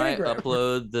 When anagram. I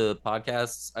upload the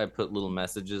podcasts, I put little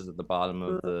messages at the bottom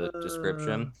of the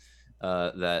description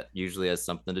that usually has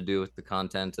something to do with the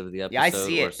content of the episode. Yeah, I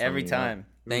see or it every some, time.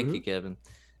 Thank you, Kevin.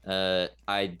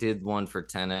 I did one for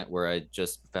Tenet where I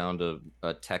just found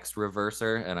a text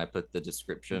reverser and I put the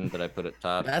description that I put at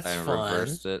top. That's I fun.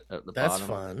 reversed it at the That's bottom.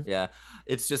 fun. Yeah,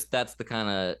 it's just that's the kind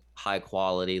of high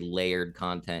quality layered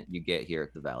content you get here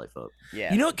at the Valley Folk.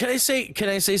 Yeah. You know, can I say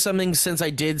something? Since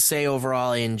I did say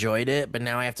overall I enjoyed it, but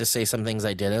now I have to say some things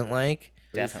I didn't like.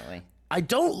 Definitely. I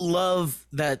don't love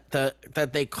that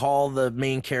they call the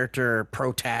main character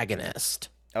protagonist,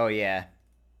 Oh yeah.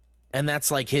 and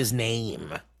that's like his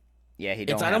name. Yeah, he I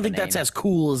don't don't think that's as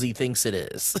cool as he thinks it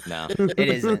is. No, It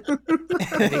isn't.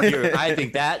 I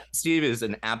think that, Steve, is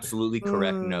an absolutely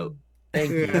correct note.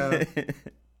 Thank you. Yeah.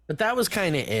 But that was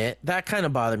kind of it. That kind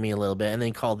of bothered me a little bit. And then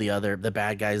he called the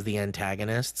bad guys the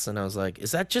antagonists, and I was like,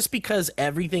 is that just because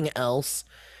everything else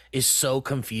is so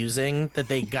confusing that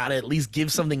they gotta at least give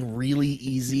something really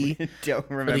easy Don't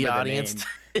for remember the audience?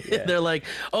 name. They're like,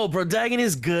 oh,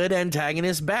 protagonist good,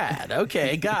 antagonist bad.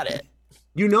 Okay, got it.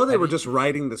 You know they were just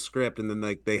writing the script and then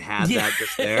like they had Yeah. that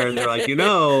just there and they're like, you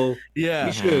know, Yeah.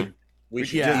 we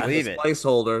should Yeah. just Leave leave it.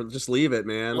 placeholder. Just leave it,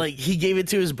 man. Like he gave it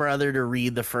to his brother to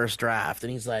read the first draft,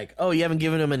 and he's like, "Oh, you haven't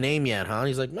given him a name yet, huh?" And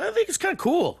he's like, I think it's kind of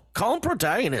cool. Call him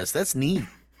protagonist. That's neat.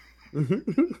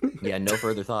 Yeah, no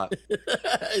further thought.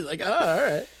 He's like, "Oh, all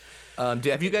right."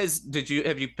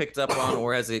 Have you picked up on,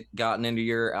 or has it gotten into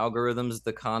your algorithms,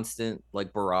 the constant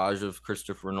like barrage of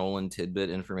Christopher Nolan tidbit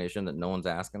information that no one's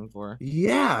asking for?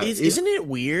 yeah. Isn't it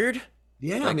weird?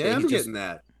 Yeah, like, man. he I'm just- getting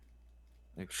that.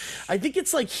 Like, I think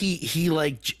it's like he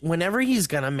like whenever he's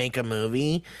gonna make a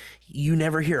movie, you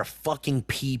never hear a fucking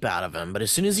peep out of him. But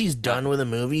as soon as he's done with a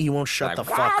movie, he won't shut the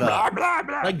fuck up.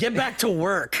 Like, get back to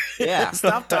work. Yeah.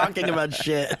 Stop talking about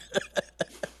shit.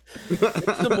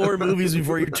 Some more movies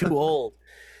before you're too old.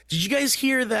 Did you guys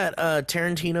hear that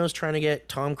Tarantino's trying to get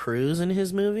Tom Cruise in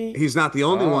his movie? He's not the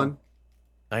only Oh. one.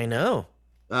 I know.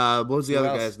 What was the Who other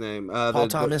else? guy's name? Paul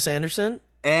Thomas Anderson.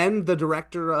 And the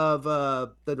director of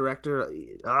the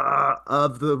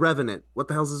Revenant. What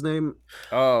the hell's his name?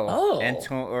 Oh.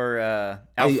 Oh.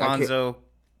 Alfonso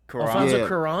Cuarón. Alfonso Yeah.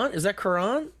 Cuarón. Is that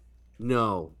Cuarón?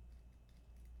 No.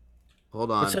 Hold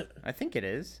What's on. it? I think it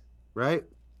is. Right?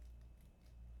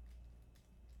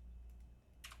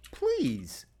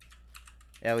 please.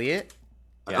 Elliot.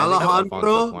 Yeah, I think Alfonso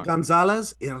Alejandro Cuarón.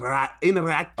 Gonzalez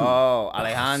Inarritu. Oh,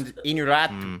 Alejandro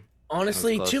Inurratu. Mm.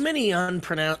 Honestly, That was too close. many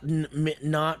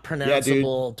not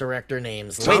pronounceable director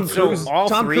names. Wait, lately. so all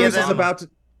Tom three Cruise of is them? about to.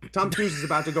 Tom Cruise is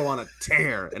about to go on a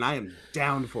tear, and I am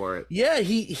down for it. Yeah,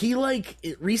 he like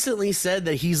recently said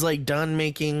that he's like done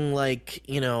making like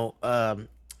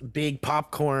big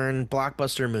popcorn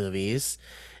blockbuster movies,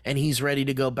 and he's ready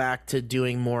to go back to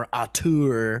doing more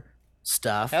auteur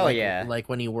stuff. Hell like, yeah. like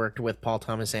when he worked with Paul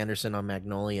Thomas Anderson on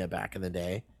Magnolia back in the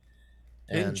day.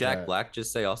 Didn't And, Jack Black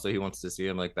just say also he wants to see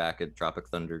him like back at Tropic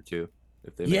Thunder too?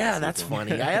 If they make Yeah, a that's sequel.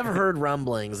 funny. I have heard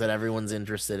rumblings that everyone's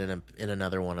interested in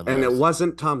another one of those. And it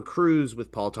wasn't Tom Cruise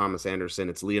with Paul Thomas Anderson.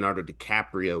 It's Leonardo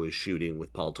DiCaprio is shooting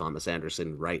with Paul Thomas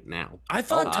Anderson right now. I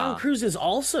thought Oh, Tom wow. Cruise is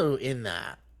also in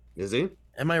that. Is he?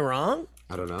 Am I wrong?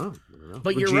 I don't know.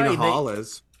 But you're Regina right, Hall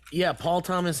is. Yeah, Paul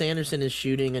Thomas Anderson is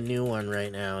shooting a new one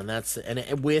right now, and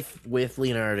with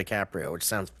Leonardo DiCaprio, which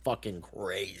sounds fucking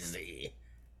crazy.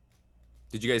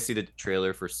 Did you guys see the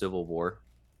trailer for Civil War?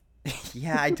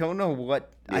 Yeah, I don't know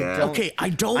what. I Yeah. don't. Okay, I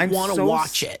don't I'm want to so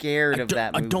watch it. scared of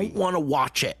that I don't movie. want to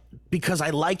watch it because I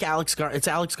like It's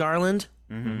Alex Garland.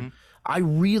 Mm-hmm. I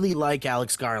really like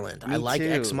Alex Garland. I Me like too.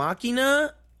 Ex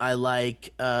Machina. I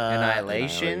like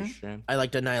Annihilation. I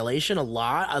liked Annihilation a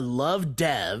lot. I love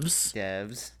Devs,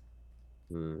 Devs.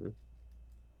 Hmm.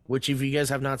 which if you guys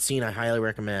have not seen, I highly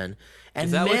recommend. And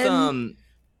Is that then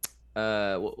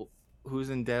with who's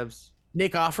in Devs?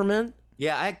 Nick Offerman.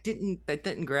 Yeah, that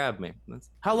didn't grab me.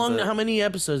 How many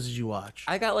episodes did you watch?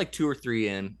 I got like 2 or 3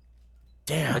 in. I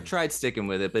Damn. tried sticking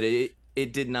with it, but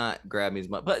it did not grab me as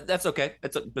much. But that's okay.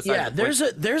 That's besides Yeah, the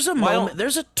point. there's a Why moment, don't-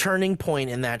 there's a turning point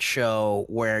in that show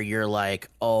where you're like,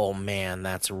 oh man,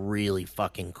 that's really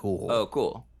fucking cool. Oh,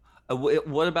 cool.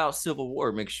 What about Civil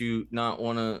War makes you not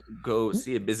want to go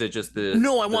see it? Is it just the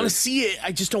No, I want to see it.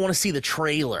 I just don't want to see the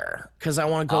trailer because I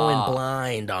want to go in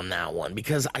blind on that one.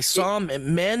 Because I saw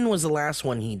him. Men was the last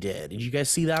one he did. Did you guys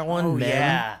see that one? Oh Men?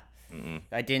 yeah. Mm-mm.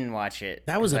 I didn't watch it.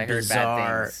 That was 'cause a I heard bad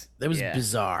bizarre. things. That was Yeah.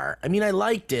 bizarre. I mean, I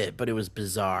liked it, but it was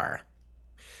bizarre.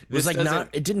 It was This like not. doesn't-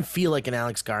 It didn't feel like an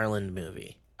Alex Garland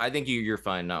movie. I think you're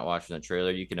fine not watching the trailer.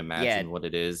 You can imagine Yeah. what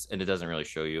it is, and it doesn't really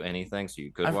show you anything, so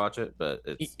you could I've- watch it. But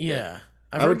it's Yeah,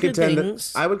 I've I would heard good contend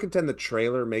things. I would contend the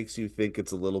trailer makes you think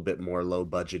it's a little bit more low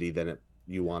budgety than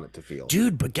you want it to feel.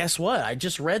 Dude, but guess what? I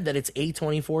just read that it's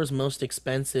A24's most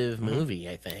expensive Mm-hmm. movie,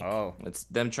 I think. Oh. It's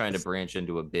them trying to branch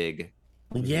into a big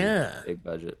Yeah. big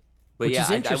budget. But Which yeah, is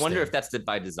I interesting. wonder if that's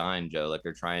by design, Joe. Like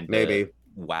they're trying to Maybe.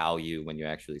 wow you when you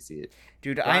actually see it.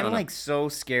 Dude, I I'm don't know. like so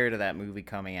scared of that movie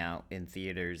coming out in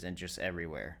theaters and just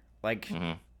everywhere. Like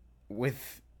Mhm.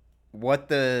 with what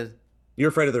the You're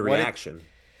afraid of the What it- reaction.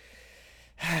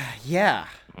 yeah.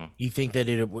 You think that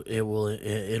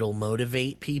it'll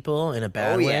motivate people in a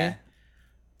bad Oh way? yeah.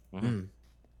 Mm.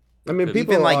 I mean, Even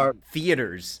people Even like are.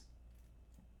 theaters.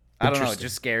 I don't know, it Interesting.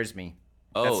 just scares me.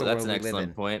 Oh, the that's world an we live excellent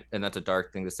in. point, and that's a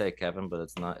dark thing to say, Kevin. But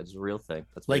it's not. It's a real thing.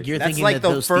 That's Like very you're true. That's thinking like that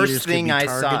the those first theaters could thing be I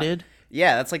saw. targeted?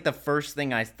 Yeah, that's like the first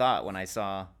thing I thought when I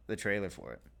saw the trailer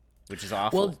for it, which is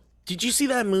awful. Well, did you see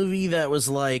that movie that was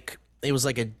like it was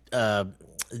like a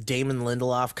Damon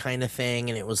Lindelof kind of thing,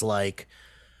 and it was like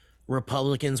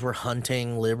Republicans were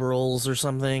hunting liberals or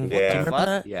something? Do you Yeah. remember What?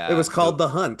 that? Yeah, It was called The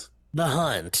Hunt. The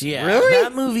Hunt, yeah. Really?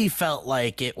 That movie felt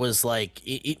like it was like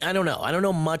I don't know. I don't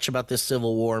know much about this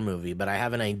Civil War movie, but I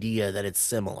have an idea that it's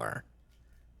similar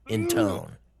in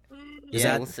tone. Is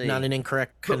Yeah, that we'll see. not an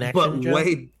incorrect But, connection? Joe?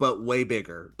 way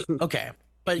bigger. Okay,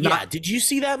 but Not- yeah, did you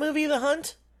see that movie, The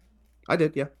Hunt? I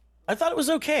did, yeah. I thought it was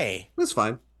okay. It was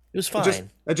fine. It was It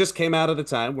fine. just came out at a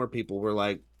time where people were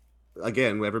like,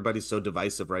 again, everybody's so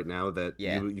divisive right now that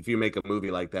Yeah. if you make a movie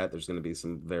like that, there's going to be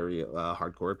some very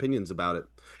hardcore opinions about it.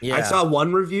 Yeah. I saw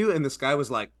one review and this guy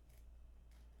was like,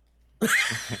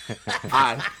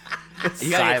 "Hi."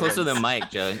 You gotta get closer to the mic,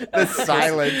 Joe. the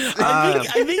silence.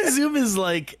 I think Zoom is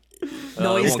like Oh,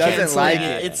 noise it won't canceling doesn't like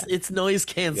it. it. It's noise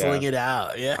canceling it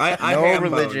out. Yeah. I no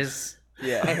ham-boned. religious. I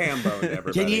Yeah. ham-boned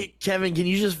everybody. Can you, Kevin? Can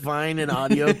you just find an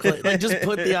audio clip? Like, just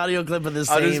put the audio clip of the I'll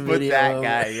same just put video. that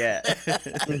guy. Yeah.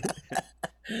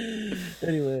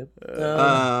 Anyway,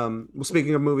 Well,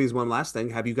 speaking of movies, one last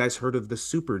thing. Have you guys heard of the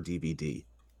Super DVD?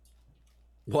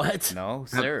 what? No,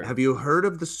 Have, sir. have you heard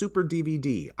of the Super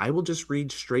DVD? I will just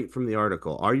read straight from the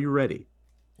article. Are you ready?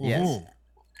 Yes. Mhm.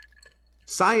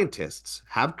 Scientists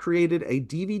have created a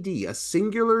DVD, a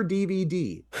singular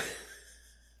DVD,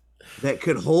 that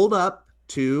could hold up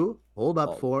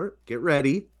for, get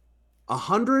ready,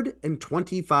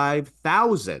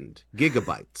 125,000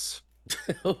 gigabytes,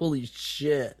 Holy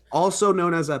shit! also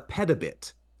known as a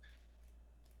petabit.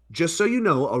 Just so you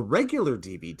know, a regular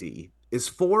DVD is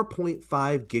 4.5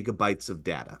 gigabytes of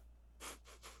data.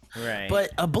 Right.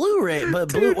 But a Blu-ray,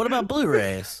 what about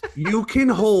Blu-rays? You can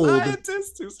hold.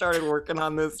 Scientists who started working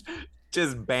on this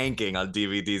just banking on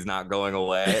DVDs not going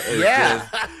away. It's Yeah.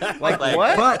 just, Like,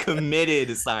 what? But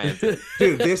committed scientists.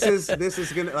 dude, this is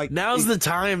gonna like Now's the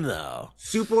time, though.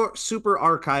 super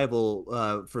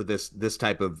archival for this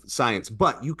type of science.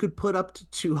 But you could put up to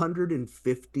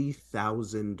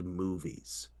 250,000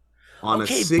 movies on a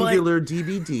singular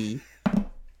DVD.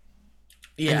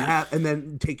 Yeah. And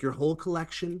then take your whole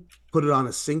collection, put it on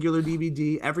a singular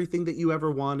DVD, everything that you ever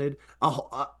wanted.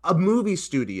 A movie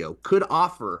studio could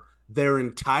offer their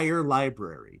entire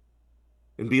library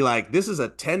and be like, this is a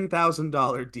 $10,000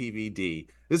 DVD.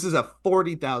 This is a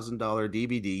 $40,000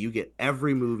 DVD. You get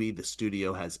every movie the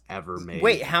studio has ever made.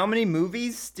 Wait, how many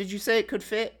movies did you say it could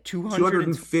fit?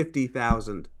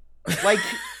 250,000. Like,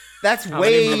 that's How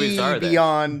many way movies are there?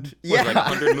 beyond. What, like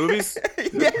 100 movies?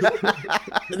 Yeah.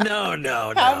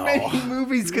 No. How many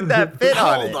movies could that fit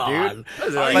on it, Hold on.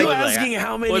 dude? Are Like, you asking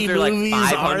how many there like movies are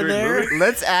 500 there? movies?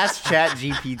 Let's ask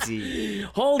ChatGPT.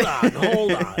 Hold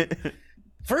on.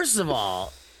 First of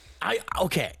all,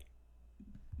 okay.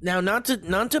 Now, not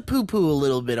to poo-poo a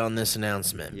little bit on this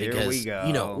announcement, Here because we go.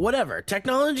 you know, whatever,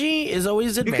 technology is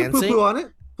always You can advancing. poo-poo on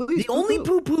it. Please, The only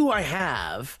poo-poo. poo-poo I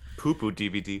have Poo-poo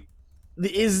DVD.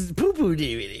 is poo-poo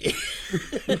DVD.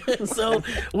 So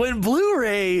when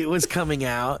Blu-ray was coming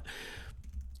out,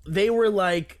 they were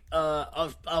like,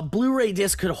 a Blu-ray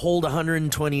disc could hold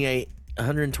 128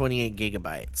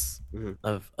 gigabytes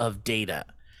of data.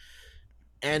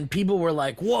 And people were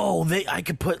like, whoa, I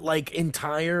could put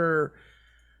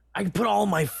all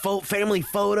my family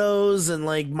photos and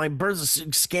like my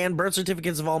scanned birth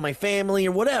certificates of all my family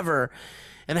or whatever,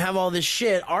 and have all this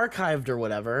shit archived or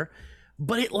whatever.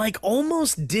 But it like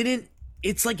almost didn't.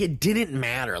 It's like it didn't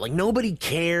matter. Like nobody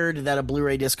cared that a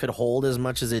Blu-ray disc could hold as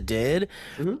much as it did,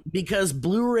 because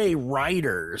Blu-ray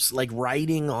writers, like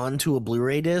writing onto a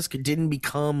Blu-ray disc, didn't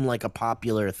become like a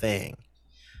popular thing.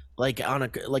 Like on a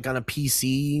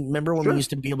PC. Remember when we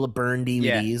used to be able to burn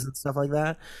DVDs and stuff like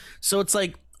that? So it's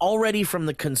like already from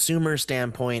the consumer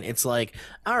standpoint, it's like,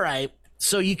 all right,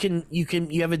 so you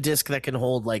have a disc that can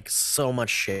hold like so much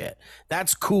shit.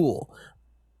 That's cool.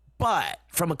 But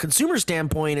from a consumer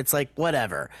standpoint, it's like,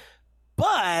 whatever.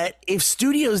 But if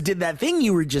studios did that thing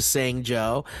you were just saying,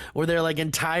 Joe, where their like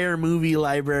entire movie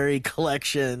library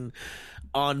collection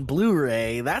on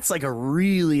Blu-ray, that's like a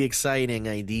really exciting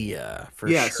idea for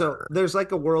sure. So there's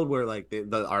like a world where like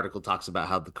the article talks about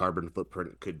how the carbon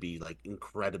footprint could be like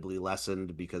incredibly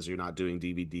lessened because you're not doing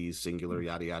DVDs singular,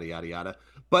 yada yada yada yada.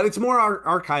 But it's more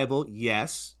archival,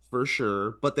 yes, for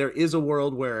sure. But there is a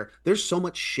world where there's so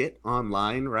much shit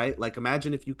online, right? Like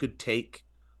imagine if you could take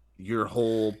your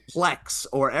whole Plex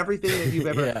or everything that you've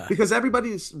ever because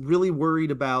everybody's really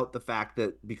worried about the fact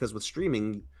that because with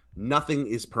streaming nothing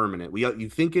is permanent. You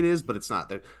think it is, but it's not.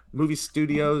 The movie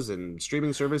studios and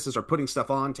streaming services are putting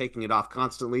stuff on, taking it off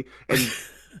constantly,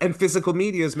 and physical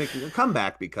media is making a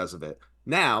comeback because of it.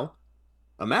 Now,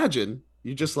 imagine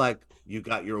you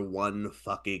got your one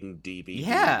fucking DVD.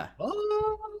 Yeah.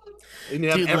 And you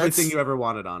have Dude, everything you ever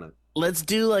wanted on it. Let's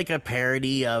do like a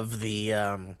parody of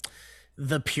the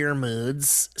Pure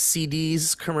Moods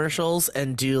CDs commercials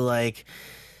and do like,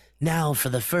 now for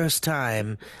the first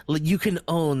time you can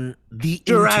own the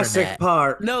Jurassic internet.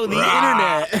 Park. No, the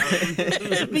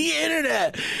internet. The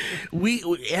internet. We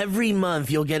every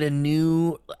month you'll get a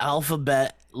new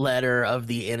alphabet letter of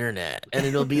the internet, and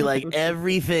it'll be like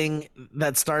everything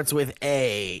that starts with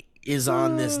A is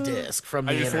on this disc from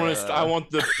the internet. I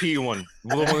want the P one.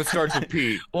 The one that starts with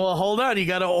P. Well, hold on. You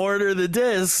got to order the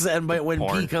discs, and when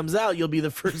Porn. P comes out, you'll be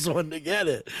the first one to get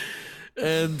it.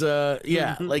 And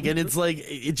and it's like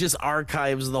it just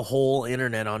archives the whole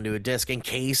internet onto a disc in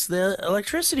case the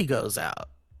electricity goes out.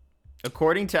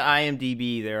 According to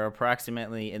IMDb, there are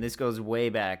approximately, and this goes way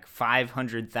back,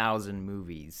 500,000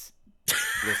 movies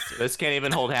listed. This can't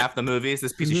even hold half the movies.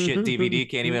 This piece of shit DVD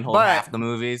can't even hold But- half the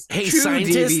movies. Hey, 2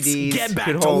 scientists, DVDs get back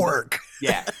could to hold- work.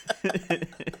 Yeah.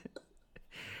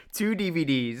 2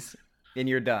 DVDs, and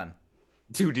you're done.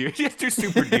 Two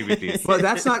super DVDs. But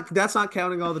that's not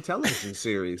counting all the television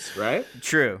series, right?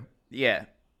 True. Yeah.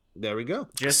 There we go.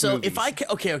 Just So movies. if I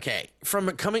okay,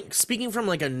 speaking from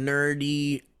like a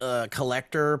nerdy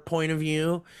collector point of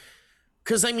view,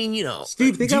 because I mean, you know,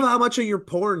 Steve, think of how much of your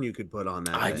porn you could put on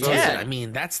that. thing. yeah, I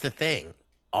mean that's the thing.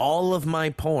 All of my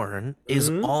porn is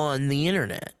on the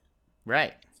internet.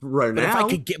 Right. Right But now,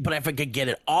 if I could get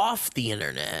it off the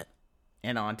internet,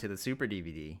 And onto the super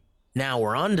DVD. now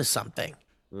we're on to something,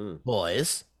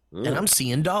 boys. and I'm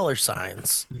seeing dollar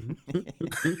signs.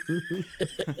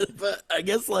 But I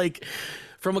guess, like,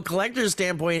 from a collector's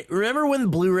standpoint, remember when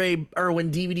Blu-ray or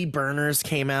when DVD burners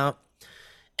came out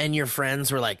and your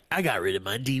friends were like, I got rid of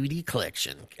my DVD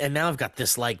collection and now I've got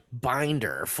this like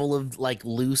binder full of like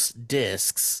loose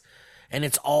discs and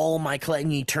it's all my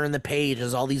collection. You turn the page,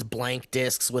 there's all these blank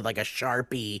discs with like a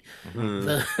Sharpie,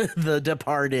 the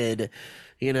Departed,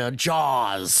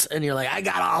 Jaws, and you're like, I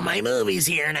got all my movies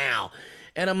here now.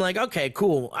 And I'm like, okay,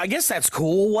 cool. I guess that's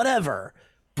cool, whatever.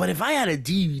 But if I had a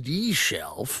DVD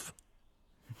shelf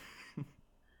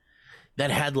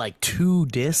that had like 2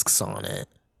 discs on it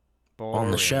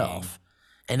on the shelf,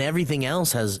 and everything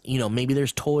else has, maybe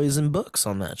there's toys and books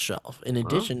on that shelf in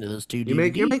addition to those 2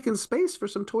 DVDs. You're making space for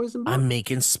some toys and books. I'm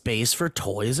making space for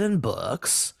toys and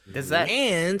books. Does that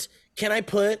And can I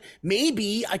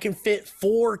maybe I can fit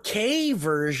 4K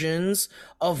versions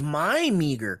of my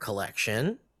meager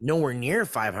collection, nowhere near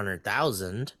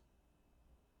 500,000.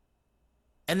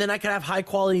 And then I could have high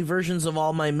quality versions of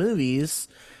all my movies.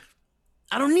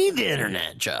 I don't need the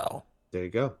internet, Joe. There you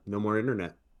go. No more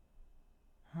internet.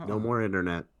 No more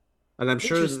internet. And I'm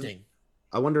sure. Interesting.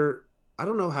 I wonder. I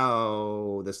don't know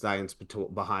how the science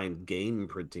behind game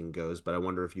printing goes, but I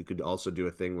wonder if you could also do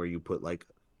a thing where you put like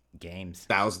games,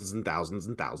 thousands and thousands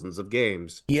and thousands of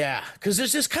games. Yeah, because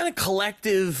there's this kind of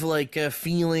collective like a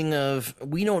feeling of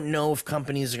we don't know if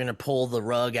companies are going to pull the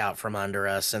rug out from under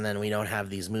us and then we don't have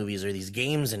these movies or these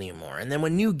games anymore. And then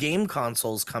when new game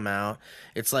consoles come out,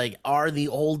 it's like, are the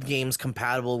old games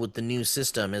compatible with the new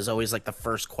system is always like the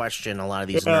first question a lot of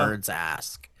these nerds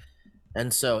ask.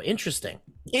 And so interesting.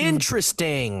 In case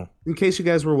you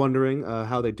guys were wondering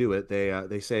how they do it,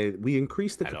 they say we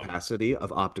increase the capacity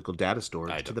of optical data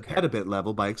storage to the petabit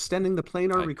level by extending the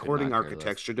planar recording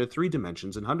architecture to 3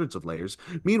 dimensions and hundreds of layers,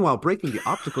 meanwhile breaking the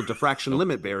optical diffraction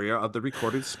limit barrier of the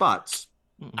recorded spots.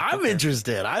 I'm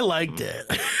interested. I liked it.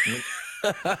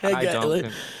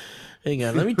 don't. Hang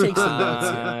on, let me take some notes.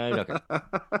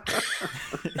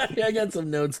 I got some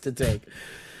notes to take.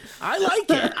 I like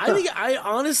it. I think I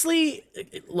honestly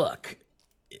look,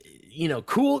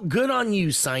 cool, good on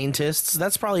you, scientists.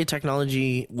 That's probably a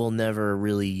technology we'll never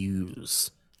really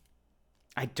use.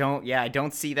 I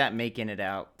don't see that making it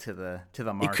out to the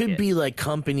market. It could be like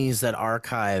companies that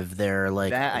archive their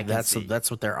like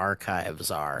that's what their archives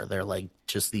are. They're like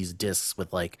just these discs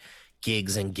with like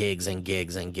gigs and gigs and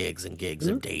gigs and gigs and gigs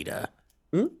of data.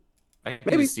 I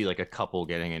maybe see like a couple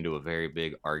getting into a very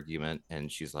big argument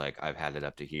and she's like, I've had it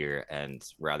up to here, and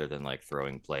rather than like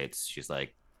throwing plates, she's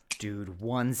like, dude,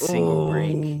 one single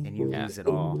break and you lose it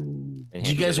all. And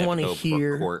do you guys want to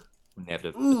hear court, they have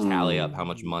to tally up how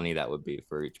much money that would be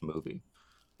for each movie.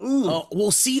 Oh, we'll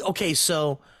see. Okay,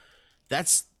 so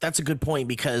that's a good point,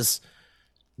 because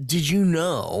did you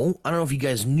know, I don't know if you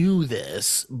guys knew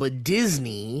this, but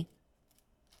Disney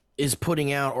is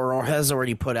putting out or has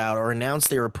already put out or announced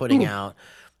they were putting out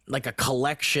like a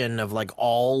collection of like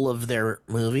all of their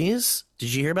movies.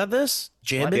 Did you hear about this?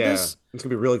 Jam this? It's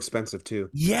gonna be real expensive too.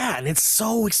 Yeah, and it's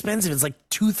so expensive. It's like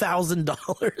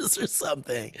 $2,000 or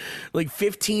something, like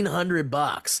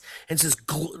 $1,500. And it's this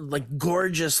like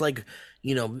gorgeous, like,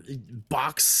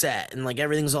 box set, and like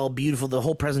everything's all beautiful. The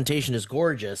whole presentation is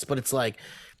gorgeous, but it's like,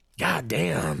 god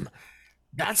damn,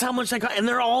 that's how much they got, and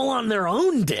they're all on their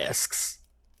own discs.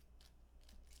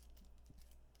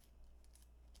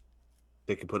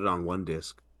 They could put it on one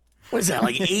disc. What is that,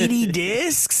 like 80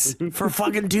 discs for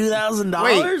fucking $2,000?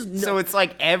 Wait, no. So it's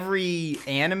like every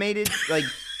animated, like...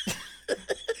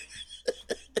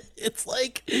 It's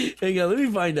like, hang on, let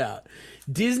me find out.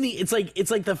 Disney, it's like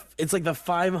the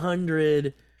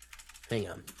 500, hang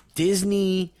on.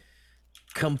 Disney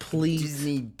complete.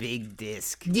 Disney big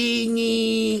disc.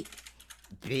 Disney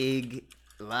big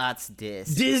lots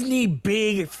disc. Disney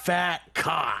big fat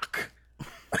cock.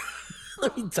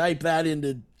 Let me type that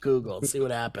into Google and see what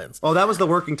happens. Oh, that was the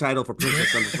working title for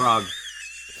Princess and the Frog.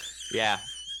 Yeah.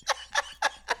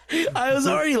 I was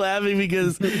already laughing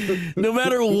because no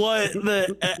matter what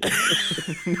the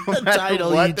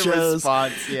title he chose,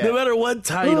 no matter what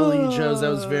title he chose, that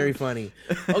was very funny.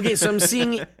 Okay, so I'm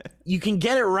seeing you can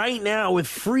get it right now with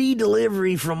free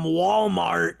delivery from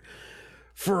Walmart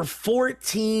for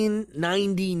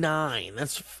 $14.99.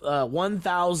 That's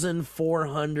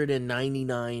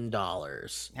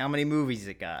 $1,499. How many movies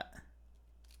it got?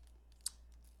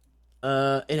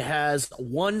 It has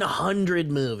 100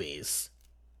 movies.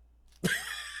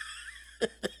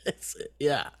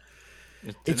 Yeah.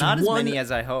 It's not as many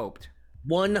as I hoped.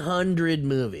 100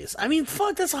 movies. I mean,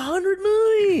 fuck, that's 100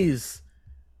 movies.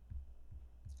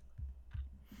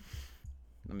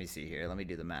 Let me see here. Let me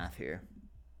do the math here.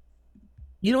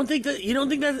 You don't think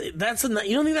that's enough?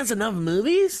 You don't think that's enough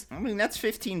movies? I mean, that's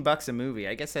 $15 a movie.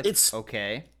 I guess that's It's-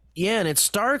 okay. Yeah, and it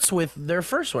starts with their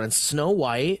first one. It's Snow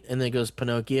White, and then it goes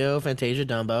Pinocchio, Fantasia,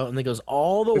 Dumbo, and then it goes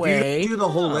all the If way. you do the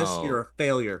whole list, Oh. you're a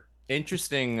failure.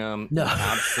 Interesting No.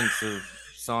 absence of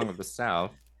Song of the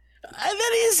South.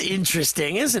 That is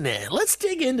interesting, isn't it? Let's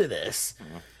dig into this. Yeah.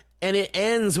 And it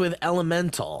ends with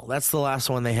Elemental. That's the last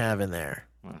one they have in there.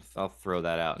 I'll throw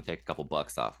that out and take a couple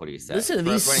bucks off. What do you say? Listen to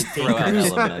these Throw out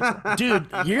stinkers. Elemental. Dude,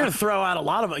 you're gonna throw out a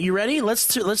lot of them. You ready?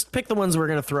 Let's pick the ones we're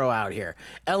gonna throw out here.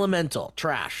 Elemental,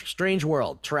 trash. Strange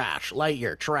World, trash.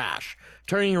 Lightyear, trash.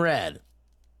 Turning Red.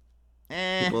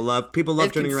 People love It can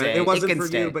Turning Red. stay. It wasn't It can for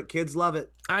stay. you, but kids love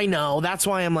it. I know. That's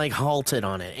why I'm like halted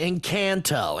on it.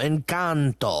 Encanto.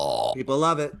 People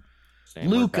love it. Same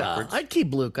word Luca. backwards. I'd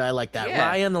keep Luca. I like that.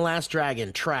 Yeah. Raya and the Last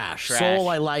Dragon, trash. Trash. Soul,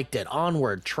 I liked it.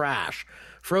 Onward, trash.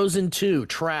 Frozen 2,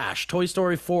 trash. Toy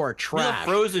Story 4, You know, trash.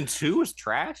 Frozen 2 was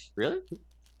trash? Really?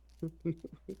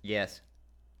 Yes.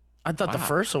 I thought the Wow.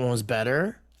 first one was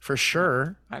better, for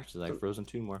sure. I actually like Frozen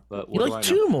 2 more. But You what do like I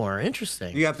know? 2 more.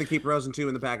 Interesting. You have to keep Frozen 2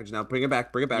 in the package now. Bring it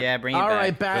back. Bring it back. Yeah, bring it All back.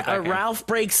 right, back. Go back in. Ralph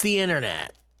Breaks the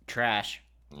Internet. Trash.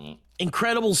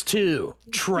 Incredibles 2,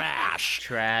 trash.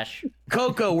 Trash.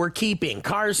 Coco, we're keeping.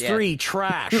 Cars Yeah. 3,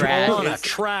 trash. Trash. Moana,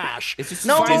 trash. It's just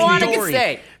No, Finding Moana can Dory,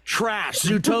 stay. trash.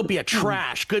 Zootopia,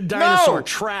 trash. Good Dinosaur, No.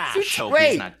 trash. Utopia's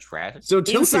Wait. not trash. So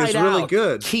Tokyo is Inside really Out,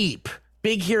 good. keep.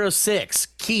 Big Hero 6,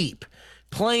 keep.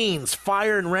 Planes,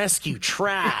 Fire and Rescue,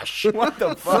 trash. What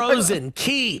the fuck? Frozen,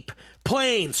 keep.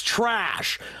 Planes,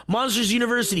 trash. Monsters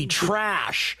University,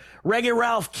 trash. Wreck-It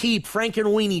Ralph, keep.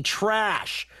 Frankenweenie,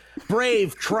 trash.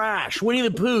 Brave, trash. Winnie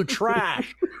the Pooh,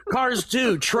 trash. Cars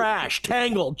 2, trash.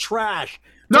 Tangled, trash.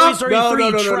 Toy Story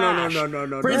 3, trash.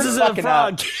 no. Princess You're and the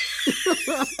Frog,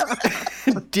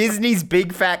 Disney's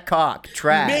big fat cock.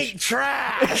 Trash. big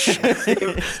trash.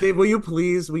 Steve, will you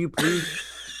please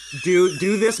do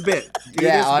this bit? Do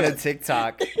Yeah, this on a bit,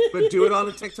 TikTok. but do it on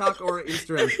a TikTok or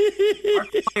Instagram.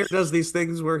 Markiplier does these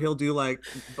things where he'll do like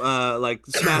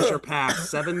smash or pass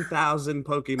 7,000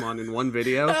 Pokemon in one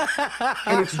video,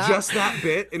 and it's just that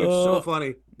bit, and it's so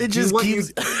funny. It just do what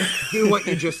keeps- do what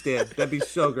you just did. That'd be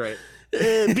so great.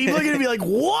 People are gonna be like,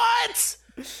 "What?"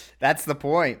 That's the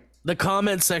point. The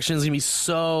comment section is gonna be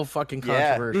so fucking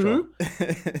Yeah. controversial.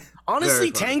 Honestly,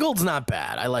 Very funny. Tangled's not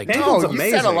bad. I like. Tangled's Oh, Tangled. you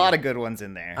said a amazing. lot of good ones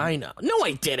in there. I know. No,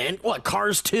 I didn't. What?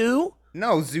 Cars 2?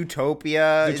 No,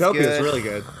 Zootopia. Zootopia is good. really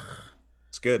good.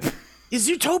 It's good. Is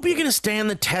Utopia gonna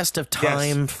stand the test of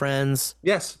time, friends?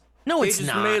 Yes. No, They it's just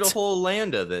not. made a whole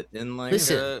land of it in like.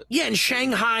 Listen, yeah, in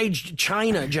Shanghai,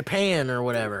 China, Japan, or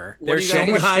whatever. what do you got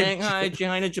There's with Shanghai- Shanghai,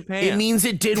 China, Japan? It means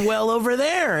it did well over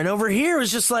there, and over here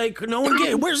it's just like no one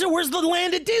get. Where's the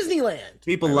land at Disneyland?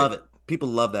 People love it. People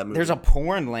love that movie. There's a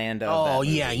porn land of Oh that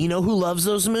yeah, movie. you know who loves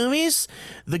those movies?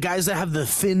 The guys that have the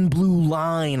thin blue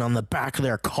line on the back of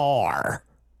their car.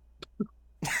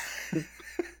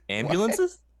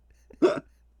 Ambulances?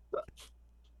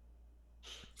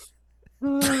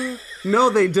 No,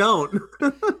 they don't.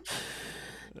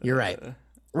 You're right.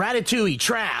 Ratatouille,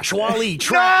 trash. Wall-E,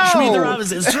 trash. Meet the No!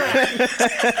 Robinsons,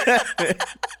 trash.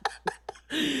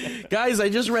 Guys, I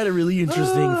just read a really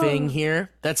interesting thing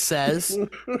here that says,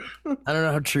 I don't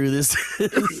know how true this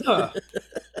is.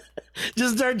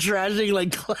 Just start trashing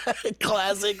like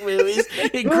classic movies.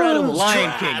 Incredible.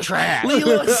 Lion King, trash.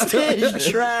 Lilo and Stitch,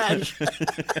 trash.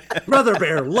 Brother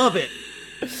Bear, love it.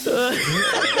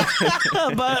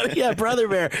 But yeah, Brother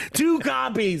Bear, 2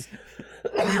 copies.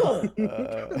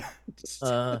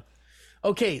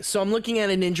 Okay, so I'm looking at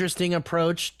an interesting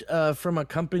approach from a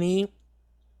company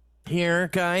here,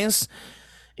 guys.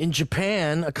 In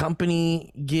Japan, a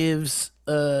company gives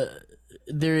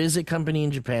there is a company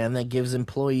in Japan that gives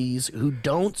employees who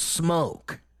don't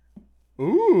smoke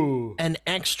Ooh. an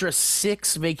extra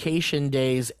 6 vacation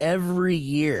days every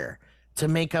year to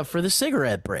make up for the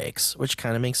cigarette breaks, which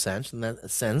kind of makes sense, and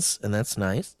that's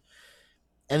nice.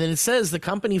 And then it says the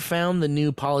company found the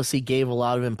new policy gave a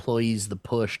lot of employees the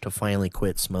push to finally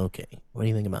quit smoking. What do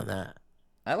you think about that?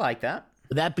 I like that.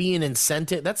 Would that be an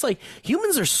incentive? That's like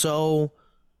humans are so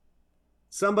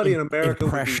Somebody in America would be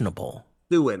impressionable.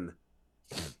 suing.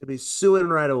 They'd be suing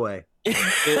right away. You're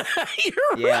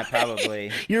Yeah, right.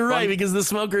 probably. You're right, because the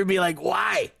smoker would be like,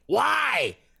 why?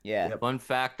 Why? Yeah. Fun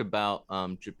fact about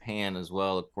Japan as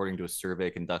well, according to a survey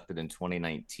conducted in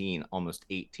 2019, almost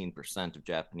 18% of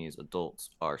Japanese adults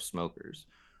were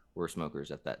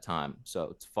smokers at that time. So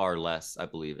it's far less, I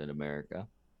believe, in America. Yeah,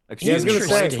 I was Excuse me, gonna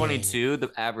say- 2022,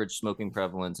 the average smoking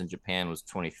prevalence in Japan was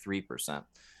 23%.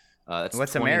 That's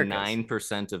What's America's?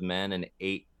 29% of men and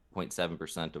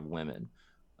 8.7% of women.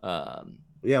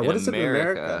 Yeah, In what is it in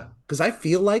America. America? Because I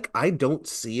feel like I don't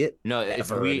see it No,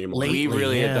 it's ever we anymore. we Lately,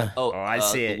 really yeah. Oh, I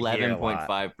see it here a lot.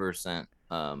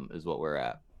 11.5% is what we're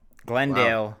at. Wow.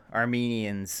 Glendale,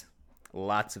 Armenians,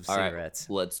 lots of All right, cigarettes.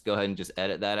 let's go ahead and just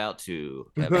edit that out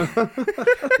too, Kevin.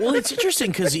 Well, it's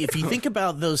interesting because if you think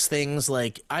about those things,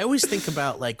 like I always think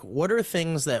about like what are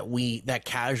things that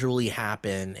casually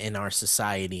happen in our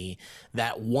society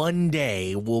that one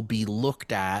day will be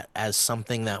looked at as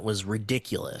something that was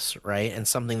ridiculous, right? And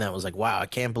something that was like, wow, I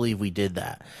can't believe we did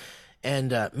that.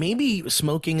 And maybe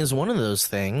smoking is one of those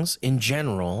things in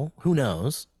general. Who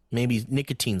knows? Maybe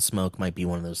nicotine smoke might be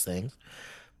one of those things.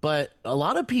 But a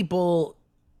lot of people,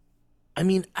 I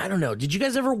mean, I don't know. Did you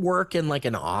guys ever work in like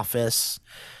an office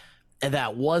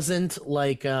that wasn't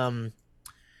like it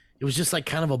was just like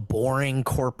kind of a boring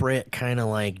corporate kind of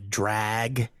like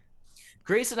drag?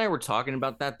 Grace and I were talking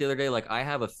about that the other day. Like, I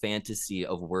have a fantasy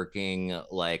of working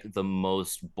like the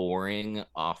most boring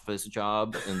office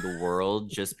job in the world,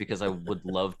 just because I would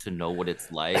love to know what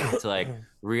it's like to like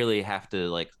really have to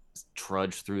like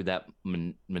trudge through that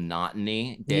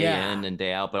monotony day Yeah. in and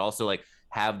day out, but also like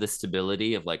have the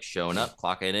stability of like showing up,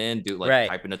 clocking in, do like Right.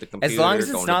 typing at the computer, As long as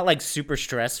it's going not to like super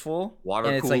stressful, water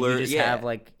and it's cooler. like you just Yeah. have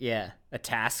like a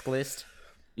task list.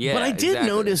 Yeah, But I did exactly.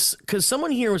 notice because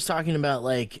someone here was talking about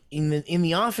like in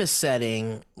the office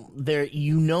setting, there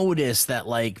you notice that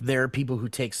like there are people who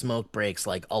take smoke breaks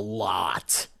like a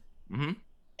lot. Mhm.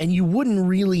 And you wouldn't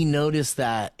really notice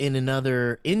that in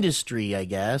another industry, I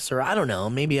guess, or I don't know.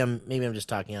 Maybe I'm just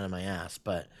talking out of my ass,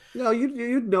 but No,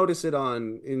 you'd notice it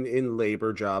in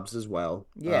labor jobs as well.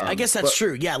 Yeah. I guess that's but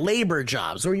true. Yeah, labor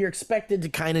jobs where you're expected to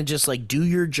kind of just like do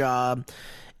your job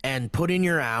and put in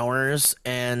your hours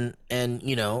and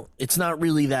you know, it's not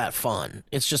really that fun.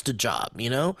 It's just a job, you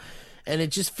know? And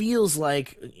it just feels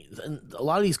like a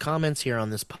lot of these comments here on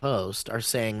this post are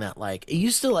saying that like it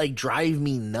used to like drive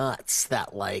me nuts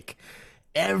that like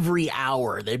every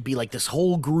hour there'd be like this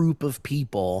whole group of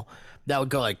people that would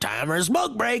go like time for a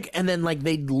smoke break, and then like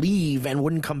they'd leave and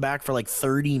wouldn't come back for like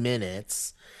 30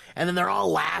 minutes, and then they're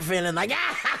all laughing and like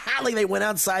like they went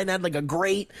outside and had like a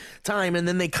great time, and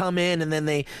then they come in and then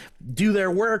they do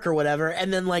their work or whatever,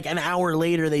 and then like an hour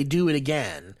later they do it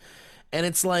again. And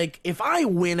it's like if I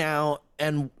went out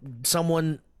and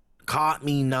someone caught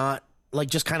me not like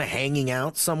just kind of hanging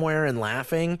out somewhere and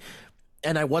laughing,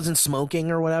 and I wasn't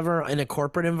smoking or whatever in a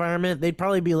corporate environment, they'd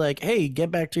probably be like, hey, get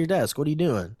back to your desk. What are you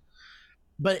doing?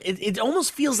 But it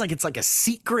almost feels like it's like a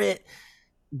secret,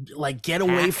 like get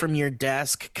away from your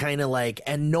desk kind of like,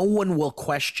 and no one will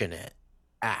question it.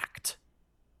 Act.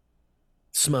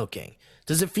 Smoking.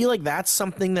 Does it feel like that's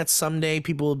something that someday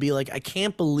people will be like, I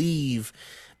can't believe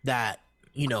that,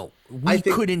 you know, we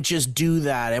couldn't just do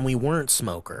that and we weren't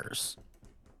smokers.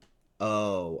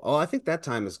 Oh, I think that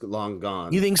time is long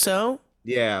gone. You think so?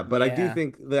 Yeah, but I do Yeah.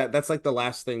 think that that's like the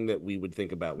last thing that we would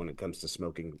think about when it comes to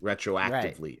smoking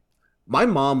retroactively. My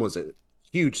mom was a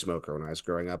huge smoker when I was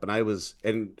growing up, and I was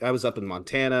up in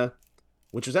Montana,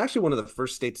 which was actually one of the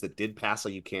first states that did pass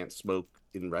a you can't smoke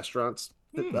in restaurants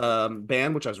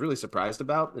ban, which I was really surprised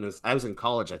about. And I was in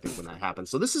college, I think, when that happened.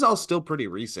 So this is all still pretty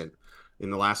recent in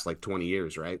the last like 20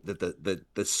 years, right? That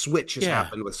the switch has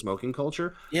happened with smoking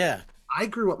culture. Yeah. I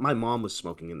grew up, my mom was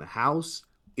smoking in the house.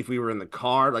 If we were in the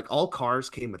car, like all cars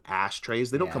came with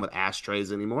ashtrays. They don't come with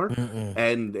ashtrays anymore. Mm-mm.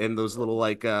 And those little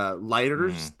like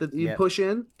lighters that you push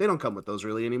in, they don't come with those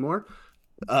really anymore.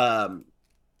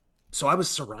 So I was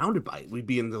surrounded by it. We'd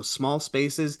be in those small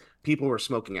spaces. People were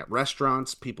smoking at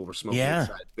restaurants. People were smoking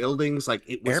inside buildings. Like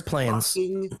it was airplanes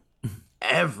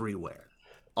everywhere.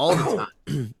 All the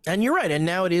time. And you're right. And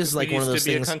now it is like We one of used those to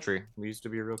be things. a country. We used to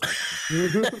be a real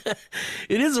country.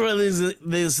 It is one of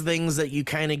these things that you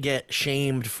kind of get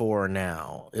shamed for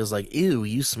now. Is like, ew,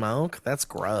 you smoke? That's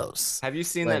gross. Have you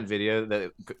seen that video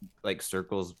that like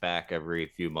circles back every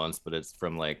few months, but it's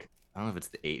from like, I don't know if it's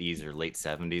the 80s or late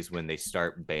 70s when they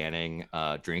start banning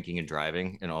drinking and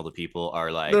driving, and all the people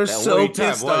are like, they're so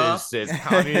pissed what off. is this?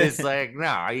 Communist? Like,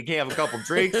 no, you can't have a couple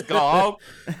drinks, go home.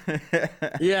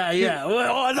 Yeah.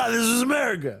 Well, I thought this was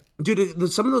America.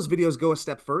 Dude, some of those videos go a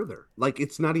step further. Like,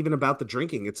 it's not even about the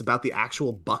drinking. It's about the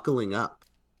actual buckling up.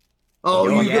 Oh,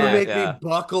 you're going to make me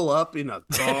buckle up in a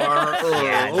car?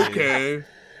 Oh, okay.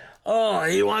 Oh,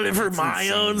 you want it for my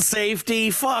own safety?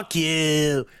 Fuck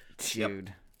you.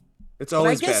 Dude. It's But I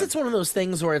always guess bad. it's one of those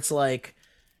things where it's like,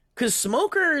 because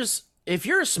smokers, if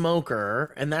you're a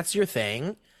smoker and that's your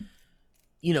thing,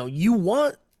 you know,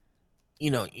 you're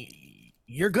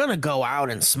gonna go out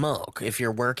and smoke if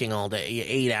you're working all day,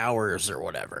 8 hours or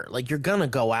whatever. Like, you're gonna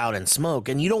go out and smoke,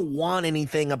 and you don't want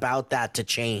anything about that to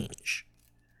change.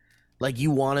 Like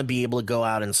you want to be able to go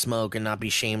out and smoke and not be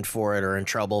shamed for it or in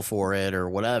trouble for it or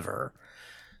whatever.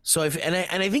 So I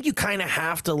think you kind of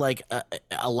have to like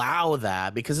allow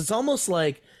that, because it's almost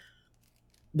like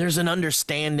there's an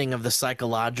understanding of the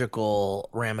psychological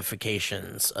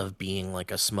ramifications of being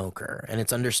like a smoker, and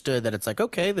it's understood that it's like,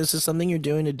 okay, this is something you're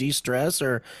doing to de-stress,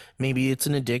 or maybe it's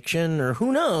an addiction, or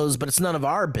who knows, but it's none of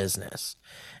our business.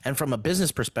 And from a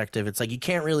business perspective, it's like you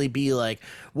can't really be like,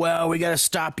 well, we got to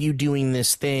stop you doing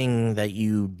this thing that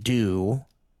you do.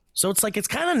 So it's like it's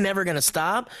kind of never going to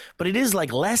stop, but it is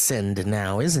like lessened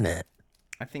now, isn't it?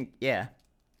 I think, yeah.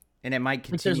 And it might Like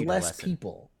continue there's to less lessen.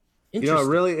 people. You know,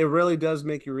 it really does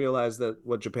make you realize that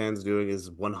what Japan's doing is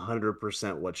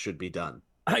 100% what should be done.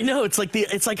 I know, it's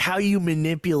like how you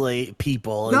manipulate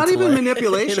people. Not even like,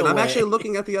 manipulation. I'm way. actually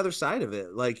looking at the other side of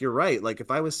it. Like, you're right. Like,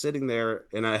 if I was sitting there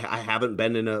and I haven't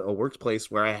been in a workplace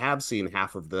where I have seen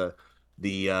half of the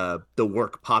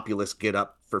work populace get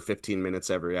up for 15 minutes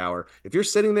every hour. If you're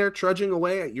sitting there trudging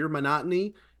away at your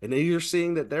monotony and then you're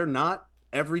seeing that they're not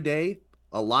every day,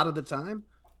 a lot of the time,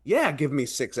 yeah, give me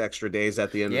 6 extra days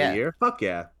at the end of the year. Fuck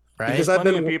yeah. Right? Because I've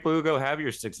been people who go, have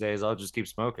your 6 days, I'll just keep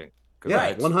smoking.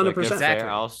 Yeah, 100%. Exactly.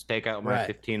 I'll take out my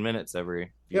 15 minutes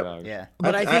every few hours. Yeah.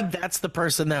 But I think that's the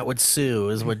person that would sue,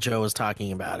 is what Joe was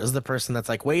talking about, is the person that's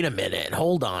like, wait a minute,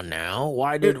 hold on now.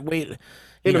 Why did wait?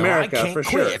 In America, I can't for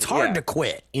quit. sure. It's hard to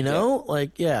quit, you know?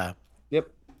 Like, yeah. Yep.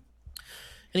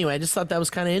 Anyway, I just thought that was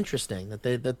kind of interesting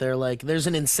that they're like, there's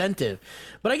an incentive,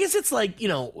 but I guess it's like,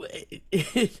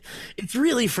 it's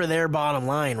really for their bottom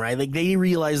line, right? Like they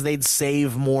realize they'd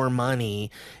save more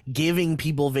money giving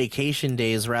people vacation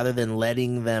days rather than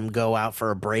letting them go out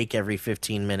for a break every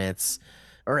 15 minutes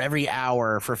or every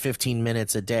hour for 15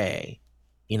 minutes a day,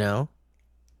 or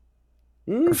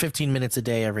 15 minute a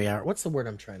day every hour. What's the word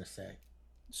I'm trying to say?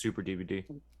 Super DVD.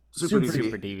 Super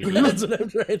DVD. That's what I'm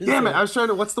trying to say. Damn it! I was trying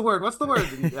to. What's the word?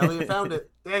 Elliot found it.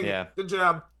 Dang it! Good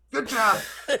job. Good job.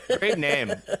 Great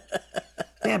name.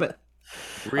 Damn it!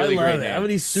 Really I love great it. name. How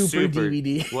many super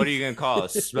DVD? What are you gonna call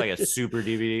it? Like a super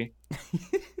DVD?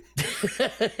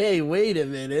 Hey, wait a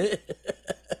minute,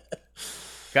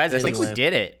 guys. I think we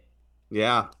did it.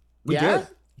 Yeah, we did.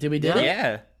 Did we did it?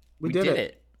 Yeah, we did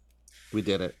it. We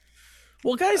did it.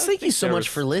 Well, guys, thank you so much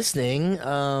for listening.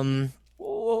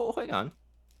 Whoa, hang on.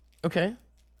 Okay.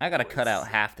 I gotta cut out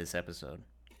half this episode.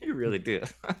 You really do.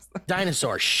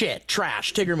 Dinosaur, shit,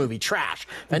 trash. Tigger movie, trash.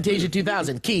 Fantasia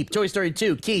 2000, keep. Toy Story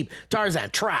 2, keep.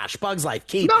 Tarzan, trash. Bugs Life,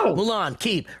 keep. No! Mulan,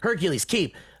 keep. Hercules,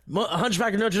 keep.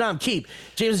 Hunchback of Notre Dame, keep.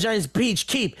 James and Giant's Peach,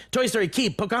 keep. Toy Story,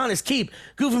 keep. Pocahontas, keep.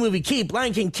 Goofy Movie, keep.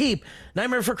 Lion King, keep.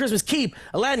 Nightmare Before Christmas, keep.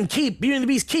 Aladdin, keep. Beauty and the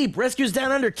Beast, keep. Rescuers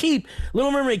Down Under, keep.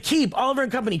 Little Mermaid, keep. Oliver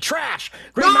and Company, trash.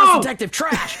 Great Mouse Detective,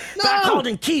 trash. Back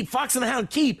Cauldron, keep. Fox and the Hound,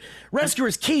 keep.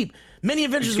 Rescuers, keep. Many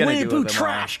Adventures of Winnie the Pooh,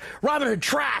 trash. Robin Hood,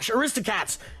 trash.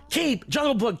 Aristocats, keep.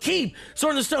 Jungle Book, keep.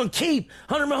 Sword in the Stone, keep.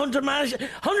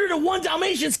 101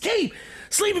 Dalmatians, keep.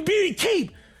 Sleeping Beauty,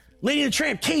 keep. Lady and the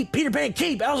Tramp, keep. Peter Pan,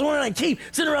 keep. Alice in Wonderland, keep.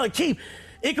 Cinderella, keep.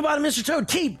 Ichabod and Mr. Toad,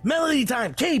 keep. Melody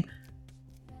Time, keep.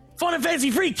 Fun and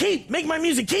Fancy Free, keep. Make My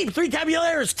Music, keep. 3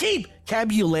 Caballeros, keep.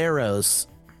 Caballeros.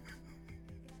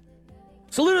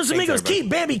 Saludos Amigos, keep.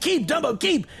 Bambi, keep. Dumbo,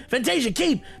 keep. Fantasia,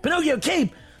 keep. Pinocchio,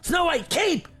 keep. Snow White,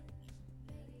 keep.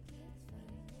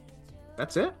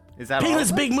 That's it? Is that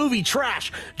Painless Big Movie,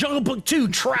 trash. Jungle Book 2,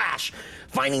 trash.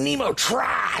 Finding Nemo,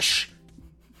 trash.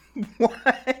 What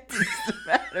is the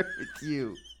matter with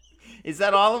you? Is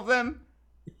that all of them?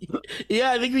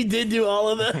 Yeah, I think we did do all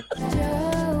of them.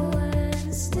 Joe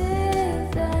Wednesday.